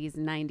of the 80s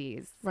and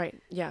 90s.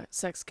 Right. Yeah.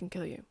 Sex can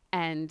kill you.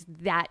 And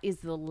that is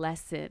the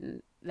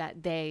lesson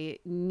that they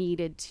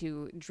needed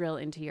to drill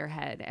into your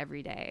head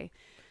every day.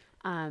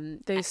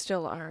 They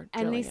still are.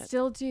 And they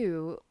still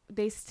do.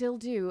 They still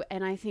do.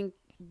 And I think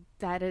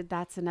that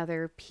that's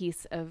another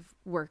piece of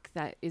work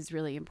that is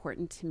really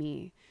important to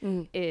me,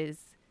 is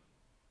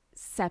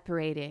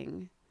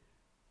separating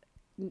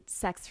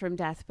sex from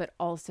death, but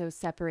also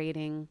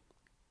separating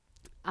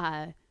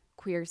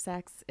queer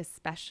sex,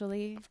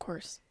 especially, of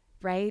course,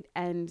 right?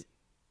 And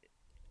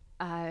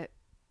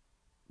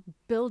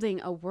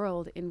building a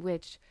world in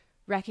which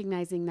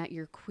recognizing that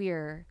you're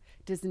queer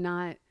does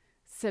not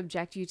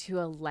subject you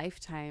to a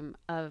lifetime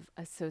of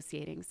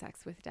associating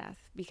sex with death,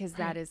 because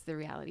that is the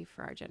reality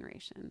for our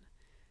generation,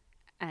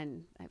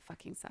 and it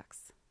fucking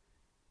sucks.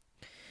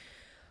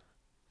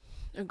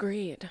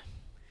 Agreed.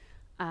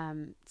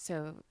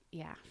 So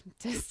yeah,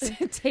 just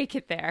take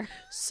it there.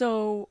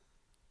 So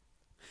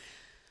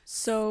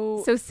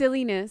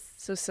silliness.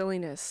 So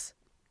silliness.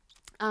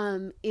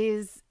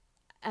 Is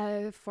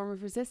a form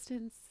of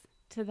resistance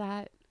to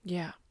that.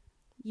 Yeah.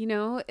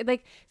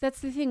 Like that's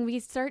the thing. We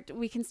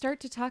can start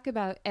to talk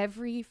about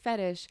every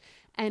fetish,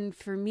 and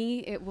for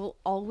me, it will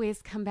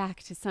always come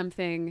back to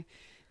something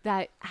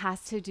that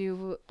has to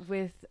do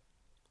with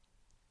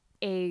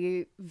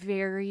a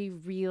very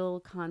real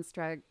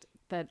construct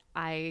that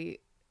I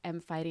am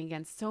fighting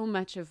against. So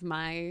much of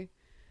my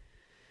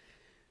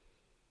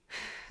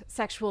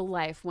sexual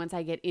life, once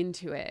I get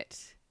into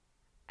it,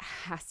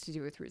 has to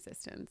do with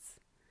resistance.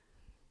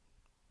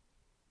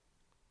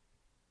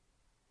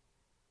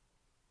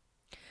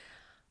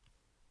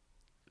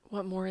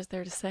 What more is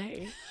there to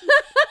say?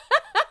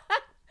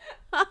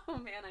 Oh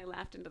man, I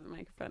laughed into the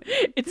microphone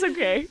again. It's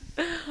okay.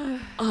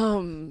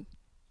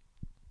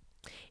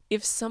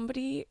 If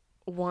somebody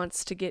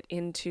wants to get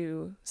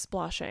into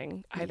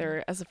splashing,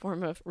 either as a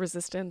form of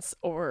resistance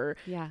or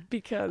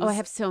because I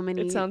have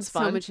it sounds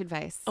fun. So much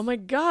advice. Oh my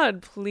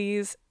God,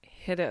 please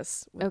hit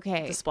us with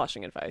the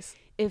splashing advice.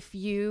 If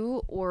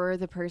you or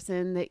the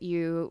person that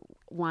you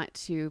want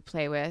to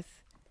play with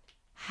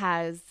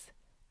has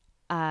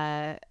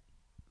a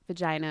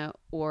vagina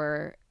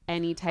or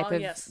any type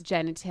of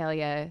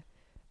genitalia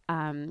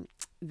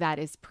that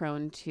is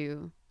prone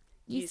to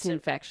yeast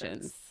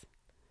infections,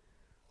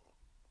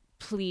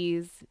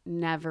 please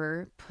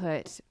never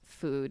put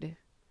food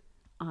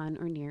on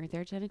or near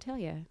their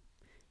genitalia.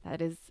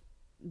 That is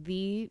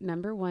the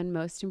number one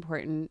most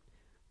important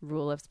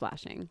rule of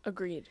splashing.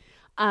 Agreed.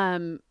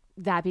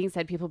 That being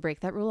said, people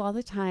break that rule all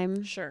the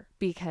time. Sure.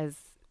 Because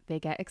they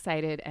get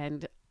excited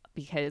and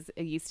because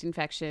a yeast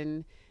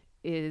infection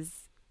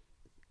is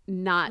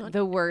not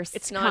the worst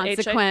It's not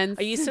consequence.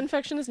 A yeast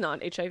infection is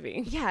not HIV.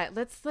 Yeah,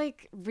 let's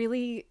like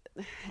really,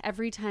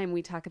 every time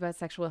we talk about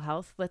sexual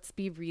health, let's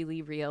be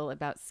really real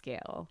about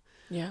scale.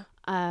 Yeah.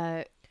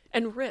 And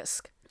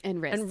risk.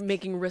 risk. And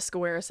making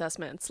risk-aware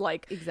assessments.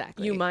 Like,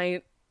 Exactly. you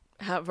might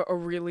have a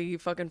really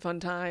fucking fun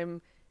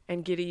time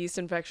and get a yeast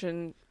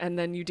infection, and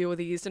then you deal with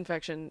a yeast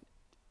infection.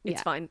 It's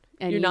Yeah. fine.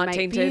 And you're you not might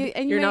tainted. be-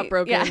 and you you're not might-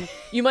 broken. yeah.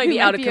 You might You be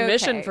might out of be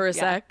commission okay. for a Yeah.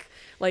 sec.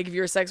 Like, if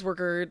you're a sex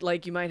worker,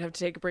 like, you might have to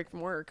take a break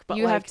from work. But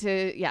you like, have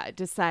to,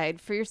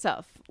 decide for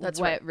yourself That's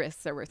what right.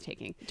 risks are worth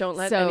taking. don't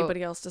let So-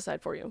 anybody else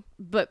decide for you.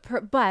 But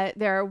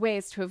there are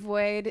ways to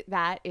avoid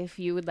that if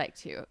you would like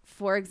to.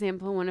 For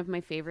example, one of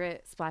my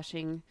favorite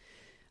splashing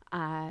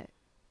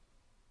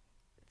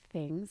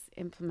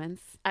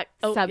implements, Oh,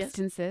 yes.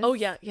 substances. Oh,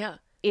 yeah, yeah.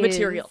 is-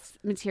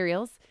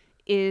 Materials.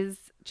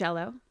 is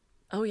Jell-O,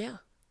 Oh, yeah.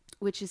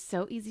 which is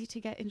so easy to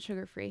get and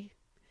sugar-free.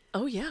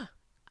 Oh, yeah.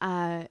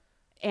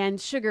 And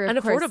sugar, of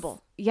And course-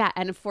 affordable. Yeah,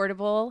 and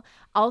affordable.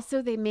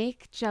 Also, they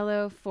make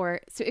Jell-O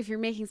so if you're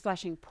making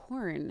splashing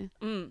porn,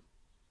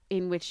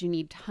 in which you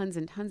need tons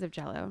and tons of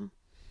Jell-O,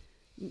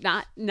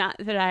 not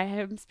that I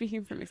am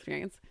speaking from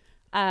experience,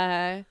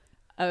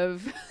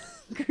 of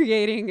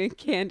creating a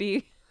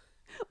candy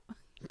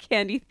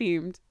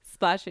themed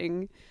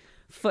splashing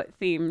foot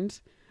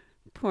themed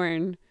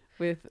porn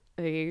with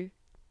a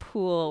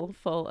pool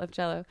full of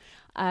Jell-O.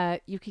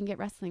 You can get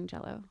wrestling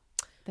Jell-O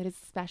that is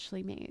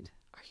specially made.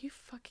 Are you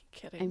fucking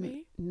kidding I'm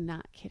me?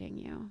 not kidding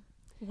you.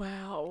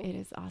 Wow. It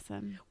is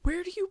awesome.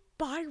 Where do you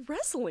buy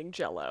wrestling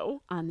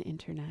Jell-O? On the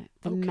internet.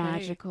 The Okay.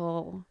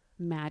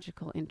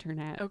 magical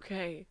internet.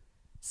 Okay.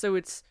 So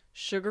it's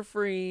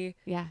sugar-free,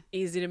 Yeah.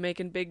 easy to make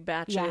in big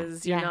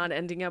batches. yeah. You're not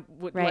ending up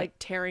with Right. like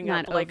tearing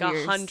Not up like over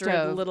your 100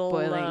 stove little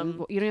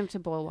boiling. You don't have to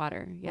boil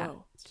water. Yeah.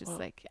 Whoa, It's just whoa.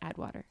 like add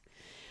water.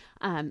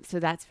 So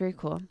that's very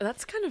cool.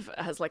 That's kind of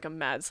has like a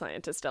mad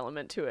scientist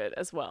element to it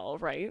as well,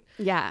 right?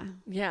 Yeah.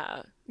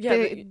 Yeah.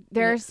 Yeah.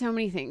 There are so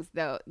many things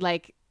though,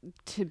 like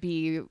to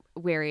be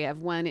wary of.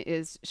 One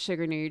is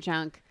sugar near your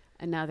junk.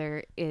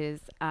 Another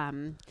is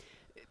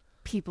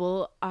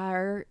people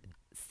are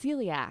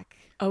celiac.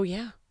 Oh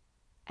yeah.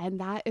 And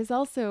that is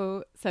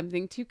also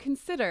something to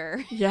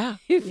consider. Yeah.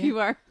 if you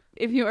are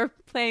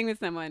playing with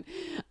someone,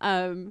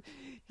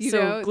 you So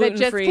know that just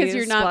gluten-free because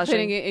you're not splashing.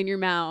 putting it in your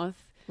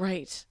mouth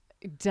Right.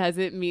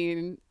 doesn't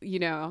mean,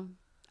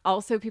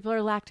 also people are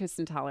lactose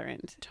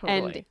intolerant.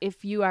 Totally. And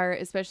if you are,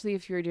 especially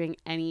if you're doing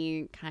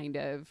any kind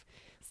of,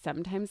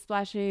 sometimes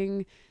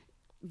splashing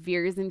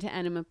veers into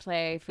enema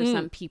play for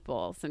some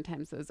people.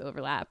 Sometimes those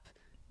overlap.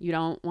 You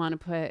don't want to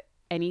put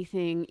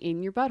anything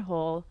in your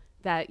butthole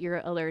that you're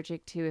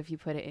allergic to if you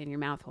put it in your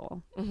mouth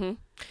hole. Mm-hmm.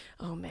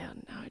 Oh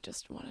man, now I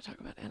just want to talk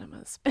about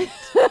enemas.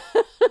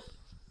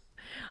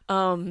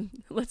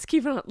 Let's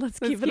keep it on. Let's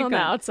keep it on the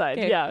going. outside.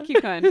 Okay, Yeah.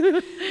 keep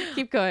going.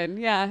 Keep going.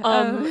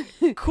 Yeah.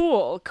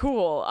 Cool.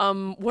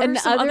 What and are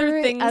some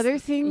other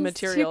things? to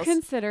Materials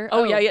consider.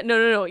 Oh yeah, yeah.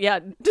 No. Yeah.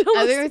 Tell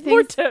Other us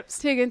more things tips.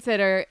 to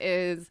consider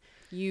is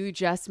you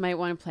just might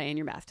want to play in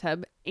your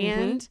bathtub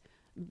and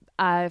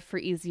for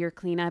easier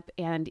cleanup.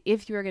 And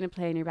if you are going to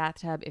play in your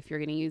bathtub, if you're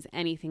going to use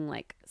anything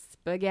like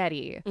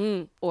spaghetti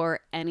or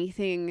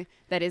anything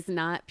that is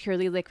not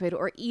purely liquid,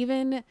 or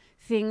even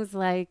things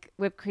like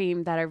whipped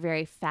cream that are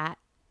very fat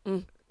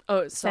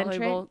Oh,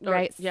 centric, soluble.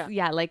 right?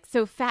 Yeah. Like,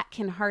 so fat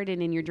can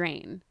harden in your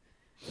drain,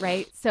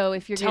 right? So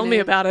if you're Tell me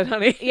about it,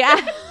 honey. Yeah.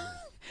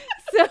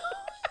 So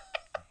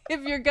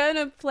if you're going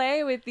to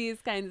play with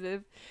these kinds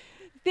of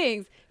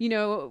things,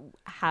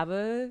 have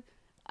a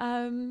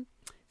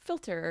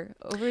filter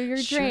over your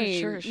drain,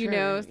 Sure.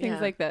 things Yeah.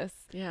 like this.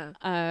 Yeah.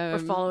 Or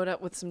follow it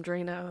up with some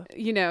Drano.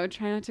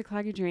 Try not to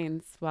clog your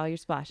drains while you're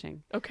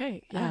splashing.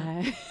 Okay.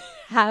 Yeah.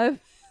 Have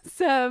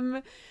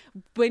some,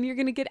 when you're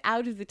going to get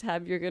out of the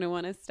tub, you're going to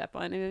want to step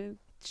on a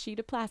sheet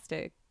of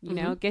plastic,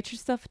 get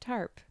yourself a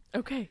tarp.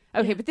 Okay.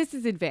 Okay, but this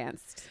is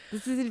advanced.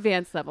 This is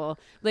advanced level.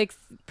 Like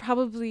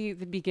probably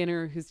the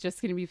beginner who's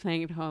just going to be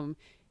playing at home.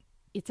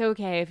 It's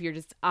okay if you're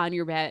just on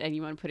your bed and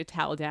you want to put a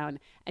towel down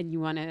and you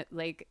want to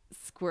like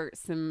squirt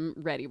some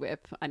Ready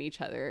Whip on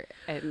each other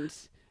and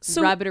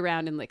rub it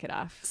around and lick it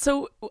off.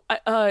 So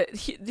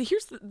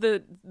here's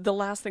the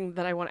last thing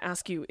that I want to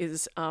ask you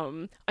is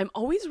I'm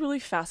always really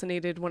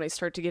fascinated when I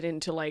start to get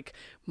into like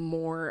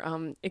more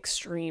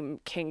extreme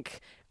kink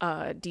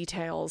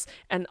details,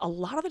 and a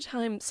lot of the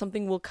time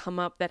something will come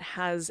up that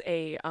has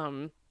a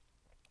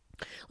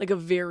like a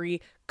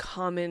very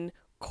common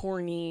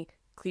corny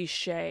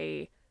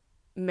cliche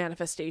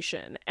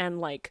manifestation, and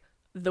like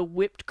the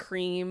whipped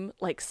cream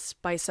like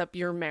spice up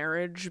your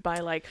marriage by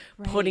like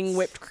putting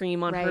whipped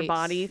cream on her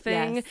body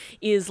thing. Yes.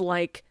 Is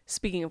like,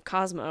 speaking of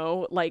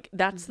Cosmo, like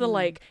that's the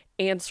like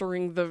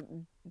answering the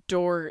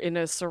door in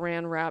a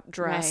saran wrap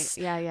dress,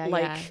 Yeah.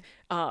 like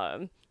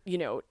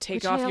take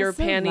Which off I your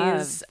also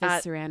panties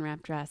love the saran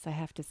wrap dress, I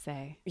have to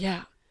say.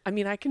 Yeah, I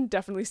mean, I can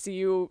definitely see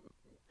you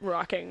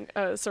rocking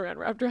a saran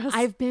wrap dress.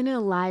 I've been in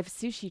a live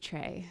sushi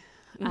tray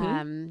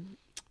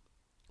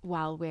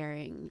while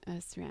wearing a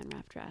saran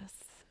wrap dress.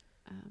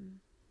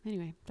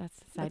 Anyway,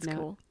 that's a side note.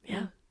 Cool.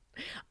 Yeah.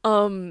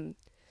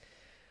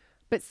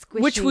 But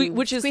squishing,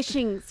 which is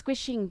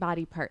squishing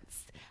body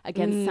parts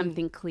against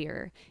something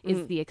clear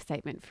is the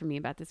excitement for me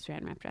about the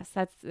Saran wrap dress.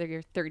 That's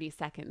your 30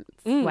 seconds.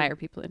 Why are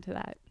people into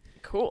that?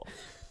 cool.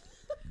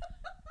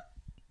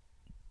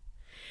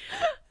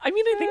 I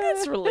mean, I think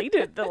that's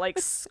related. The like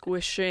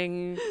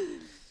squishing.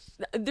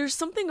 There's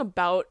something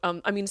about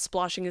I mean,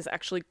 sploshing is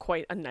actually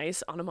quite a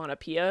nice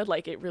onomatopoeia.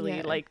 Like it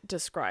really like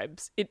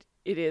describes it.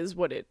 It is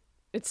what it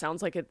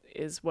sounds like. It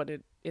is what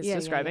it is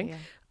describing.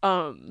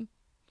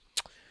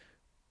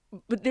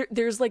 But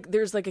there's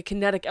like a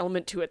kinetic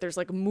element to it. There's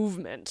like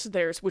movement.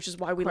 Which is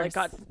why we like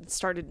got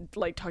started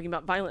like talking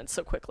about violence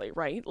so quickly,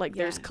 right? Like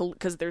there's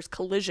because there's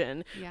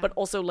collision, but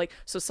also like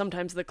so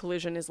sometimes the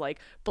collision is like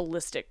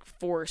ballistic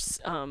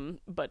force,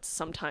 but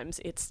sometimes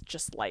it's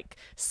just like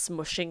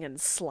smushing and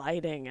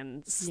sliding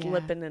and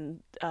slipping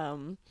and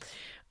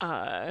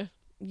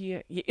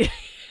yeah.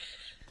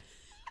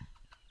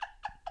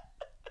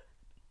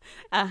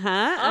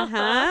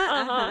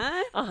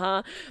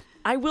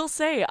 I will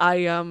say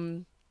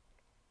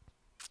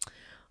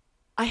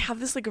I have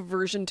this like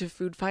aversion to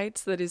food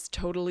fights that is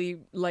totally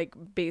like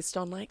based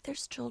on like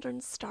there's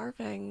children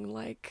starving,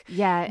 like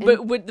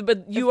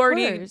but you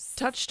already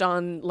touched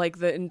on like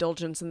the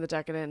indulgence and the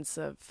decadence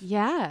of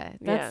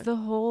that's the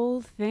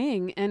whole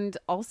thing. And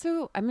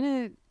also I'm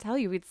gonna tell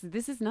you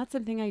this is not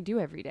something I do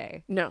every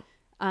day. No.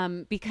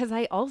 Because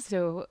I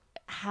also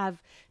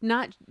have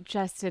not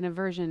just an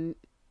aversion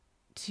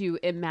to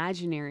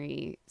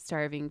imaginary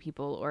starving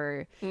people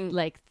or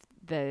like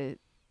the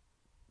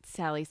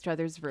Sally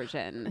Struthers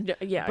version,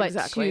 but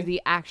exactly. to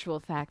the actual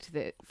fact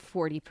that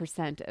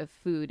 40% of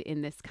food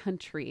in this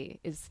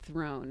country is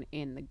thrown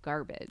in the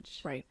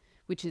garbage, right?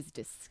 Which is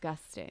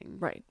disgusting,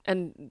 right?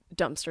 And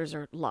dumpsters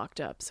are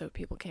locked up so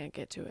people can't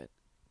get to it,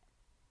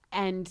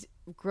 and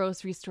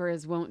grocery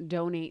stores won't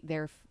donate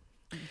their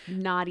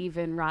not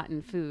even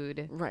rotten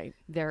food, right?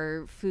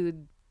 Their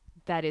food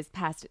that is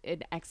past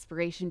an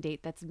expiration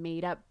date that's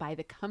made up by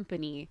the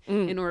company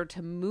in order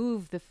to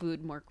move the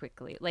food more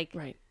quickly, like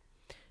right.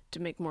 To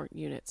make more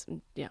units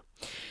and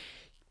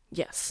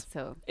yes,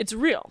 so it's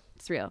real.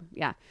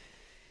 Yeah.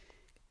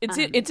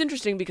 It's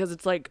interesting because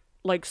it's like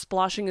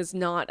sploshing is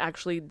not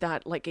actually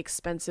that like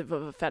expensive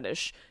of a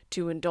fetish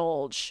to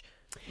indulge,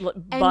 but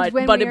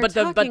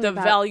the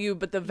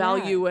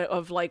value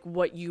of like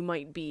what you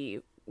might be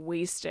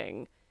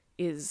wasting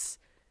is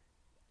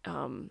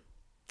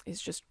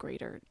just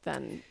greater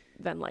than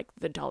like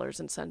the dollars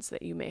and cents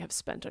that you may have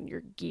spent on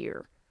your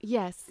gear.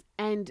 Yes,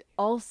 and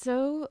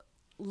also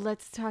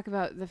let's talk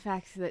about the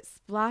fact that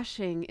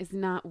splashing is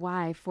not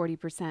why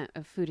 40%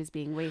 of food is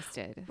being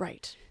wasted.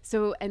 Right.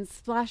 So, and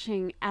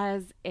splashing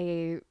as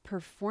a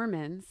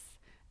performance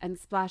and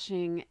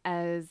splashing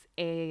as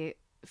a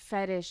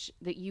fetish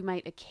that you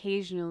might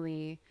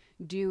occasionally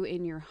do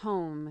in your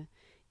home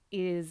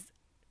is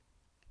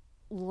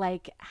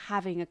like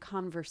having a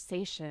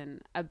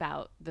conversation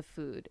about the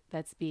food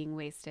that's being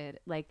wasted.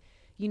 Like,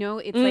 you know,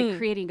 it's like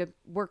creating a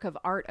work of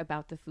art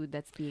about the food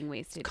that's being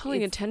wasted.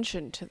 Calling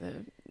attention to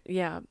the,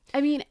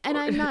 I mean, and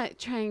I'm not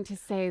trying to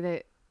say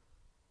that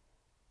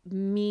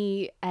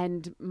me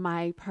and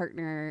my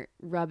partner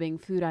rubbing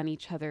food on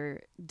each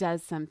other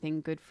does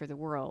something good for the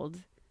world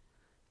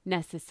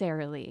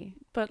necessarily.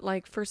 But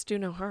like first do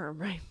no harm,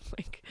 right?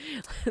 Like,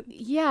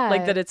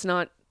 like that it's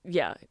not,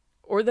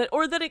 or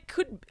that it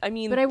could, I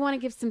mean. But I want to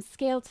give some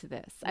scale to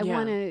this. I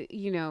want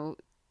to,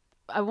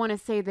 I want to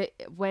say that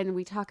when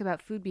we talk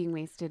about food being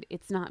wasted,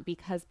 it's not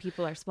because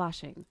people are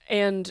splashing.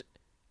 And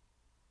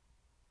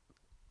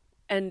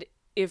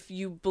if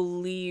you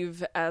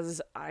believe,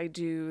 as I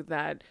do,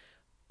 that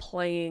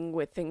playing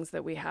with things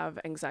that we have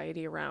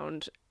anxiety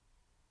around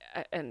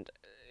and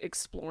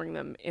exploring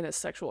them in a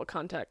sexual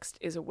context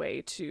is a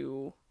way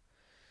to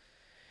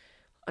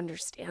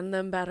understand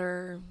them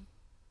better,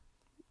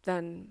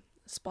 then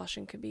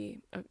splashing could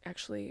be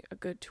actually a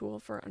good tool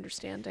for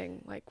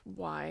understanding like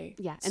why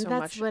and so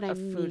that's much what of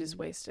I mean. Food is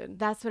wasted.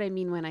 That's what I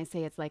mean when I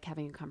say it's like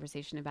having a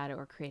conversation about it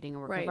or creating a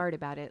work of art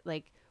about it.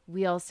 Like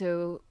we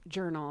also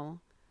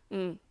journal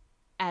and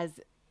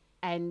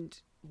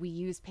we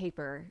use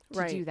paper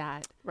to do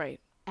that. Right.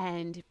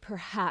 And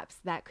perhaps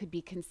that could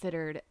be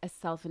considered a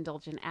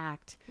self-indulgent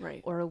act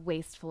or a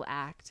wasteful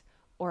act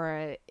or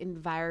an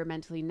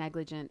environmentally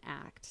negligent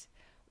act.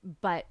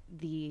 But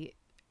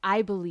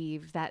I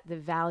believe that the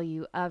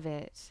value of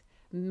it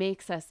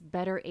makes us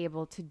better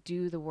able to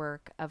do the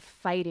work of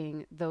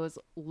fighting those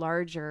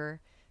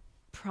larger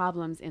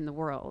problems in the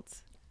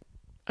world.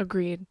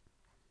 Agreed.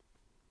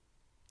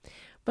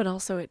 But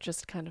also it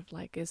just kind of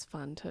like is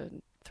fun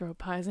to throw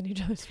pies in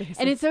each other's faces.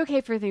 And it's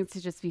okay for things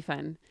to just be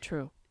fun.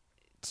 True.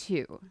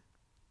 Too.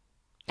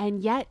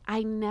 And yet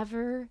I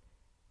never,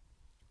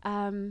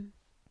 the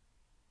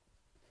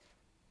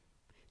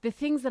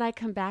things that I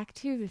come back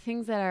to, the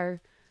things that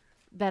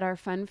are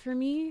fun for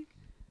me,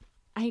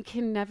 I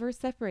can never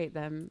separate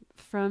them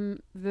from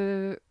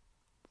the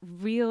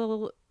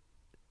real,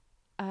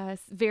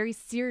 very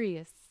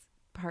serious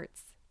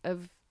parts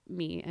of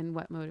me and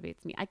what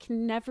motivates me. I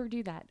can never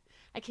do that.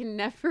 I can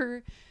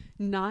never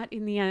not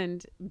in the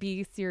end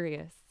be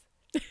serious.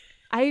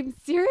 I'm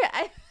serious.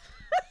 I'm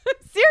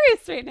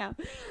serious right now.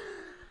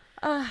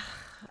 I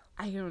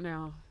don't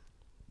know.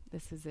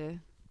 This is a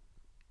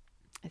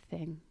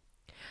thing.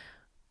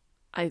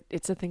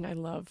 It's a thing I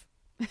love.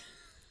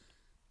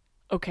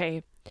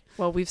 Okay.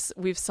 Well,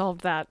 we've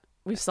solved that.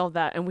 We've solved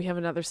that, and we have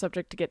another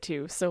subject to get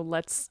to. So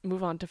let's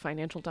move on to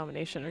financial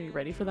domination. Are you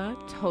ready for that?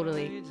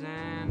 Totally.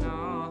 And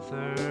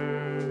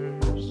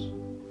authors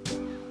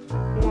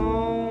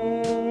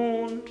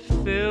won't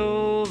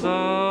fill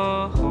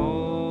the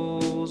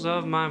holes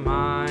of my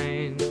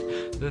mind,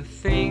 the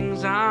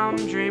things I'm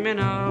dreaming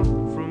of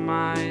from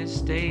my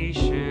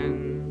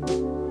station.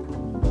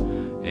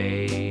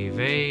 A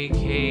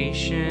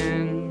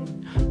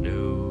vacation,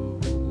 new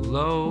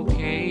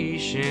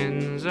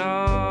locations.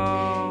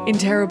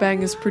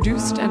 Interrobang is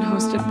produced and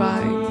hosted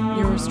by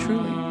yours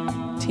truly,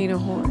 Tina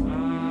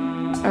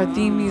Horn. Our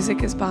theme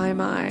music is by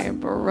my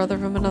brother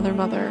from another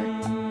mother,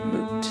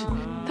 Moot.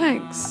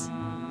 Thanks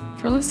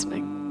for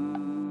listening.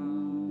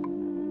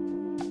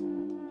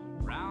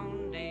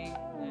 Rounding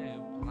the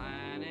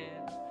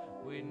planet,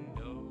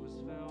 windows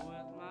filled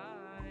with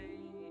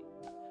light.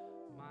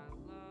 My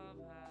love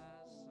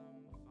has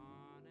some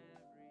fun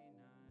every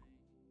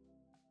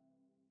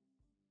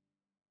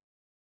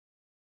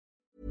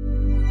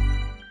night.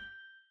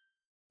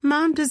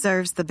 Mom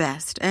deserves the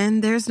best,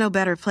 and there's no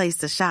better place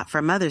to shop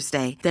for Mother's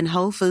Day than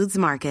Whole Foods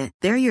Market.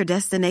 They're your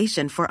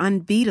destination for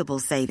unbeatable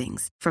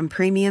savings, from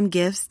premium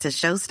gifts to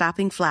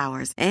show-stopping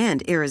flowers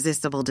and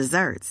irresistible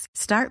desserts.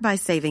 Start by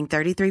saving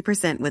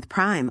 33% with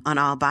Prime on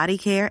all body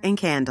care and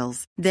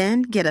candles.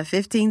 Then get a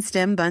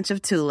 15-stem bunch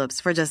of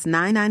tulips for just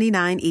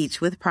 $9.99 each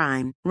with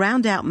Prime.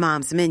 Round out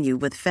Mom's menu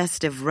with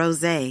festive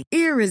rosé,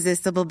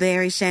 irresistible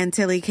berry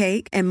chantilly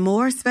cake, and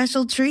more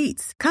special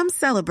treats. Come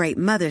celebrate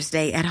Mother's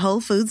Day at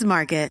Whole Foods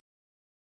Market.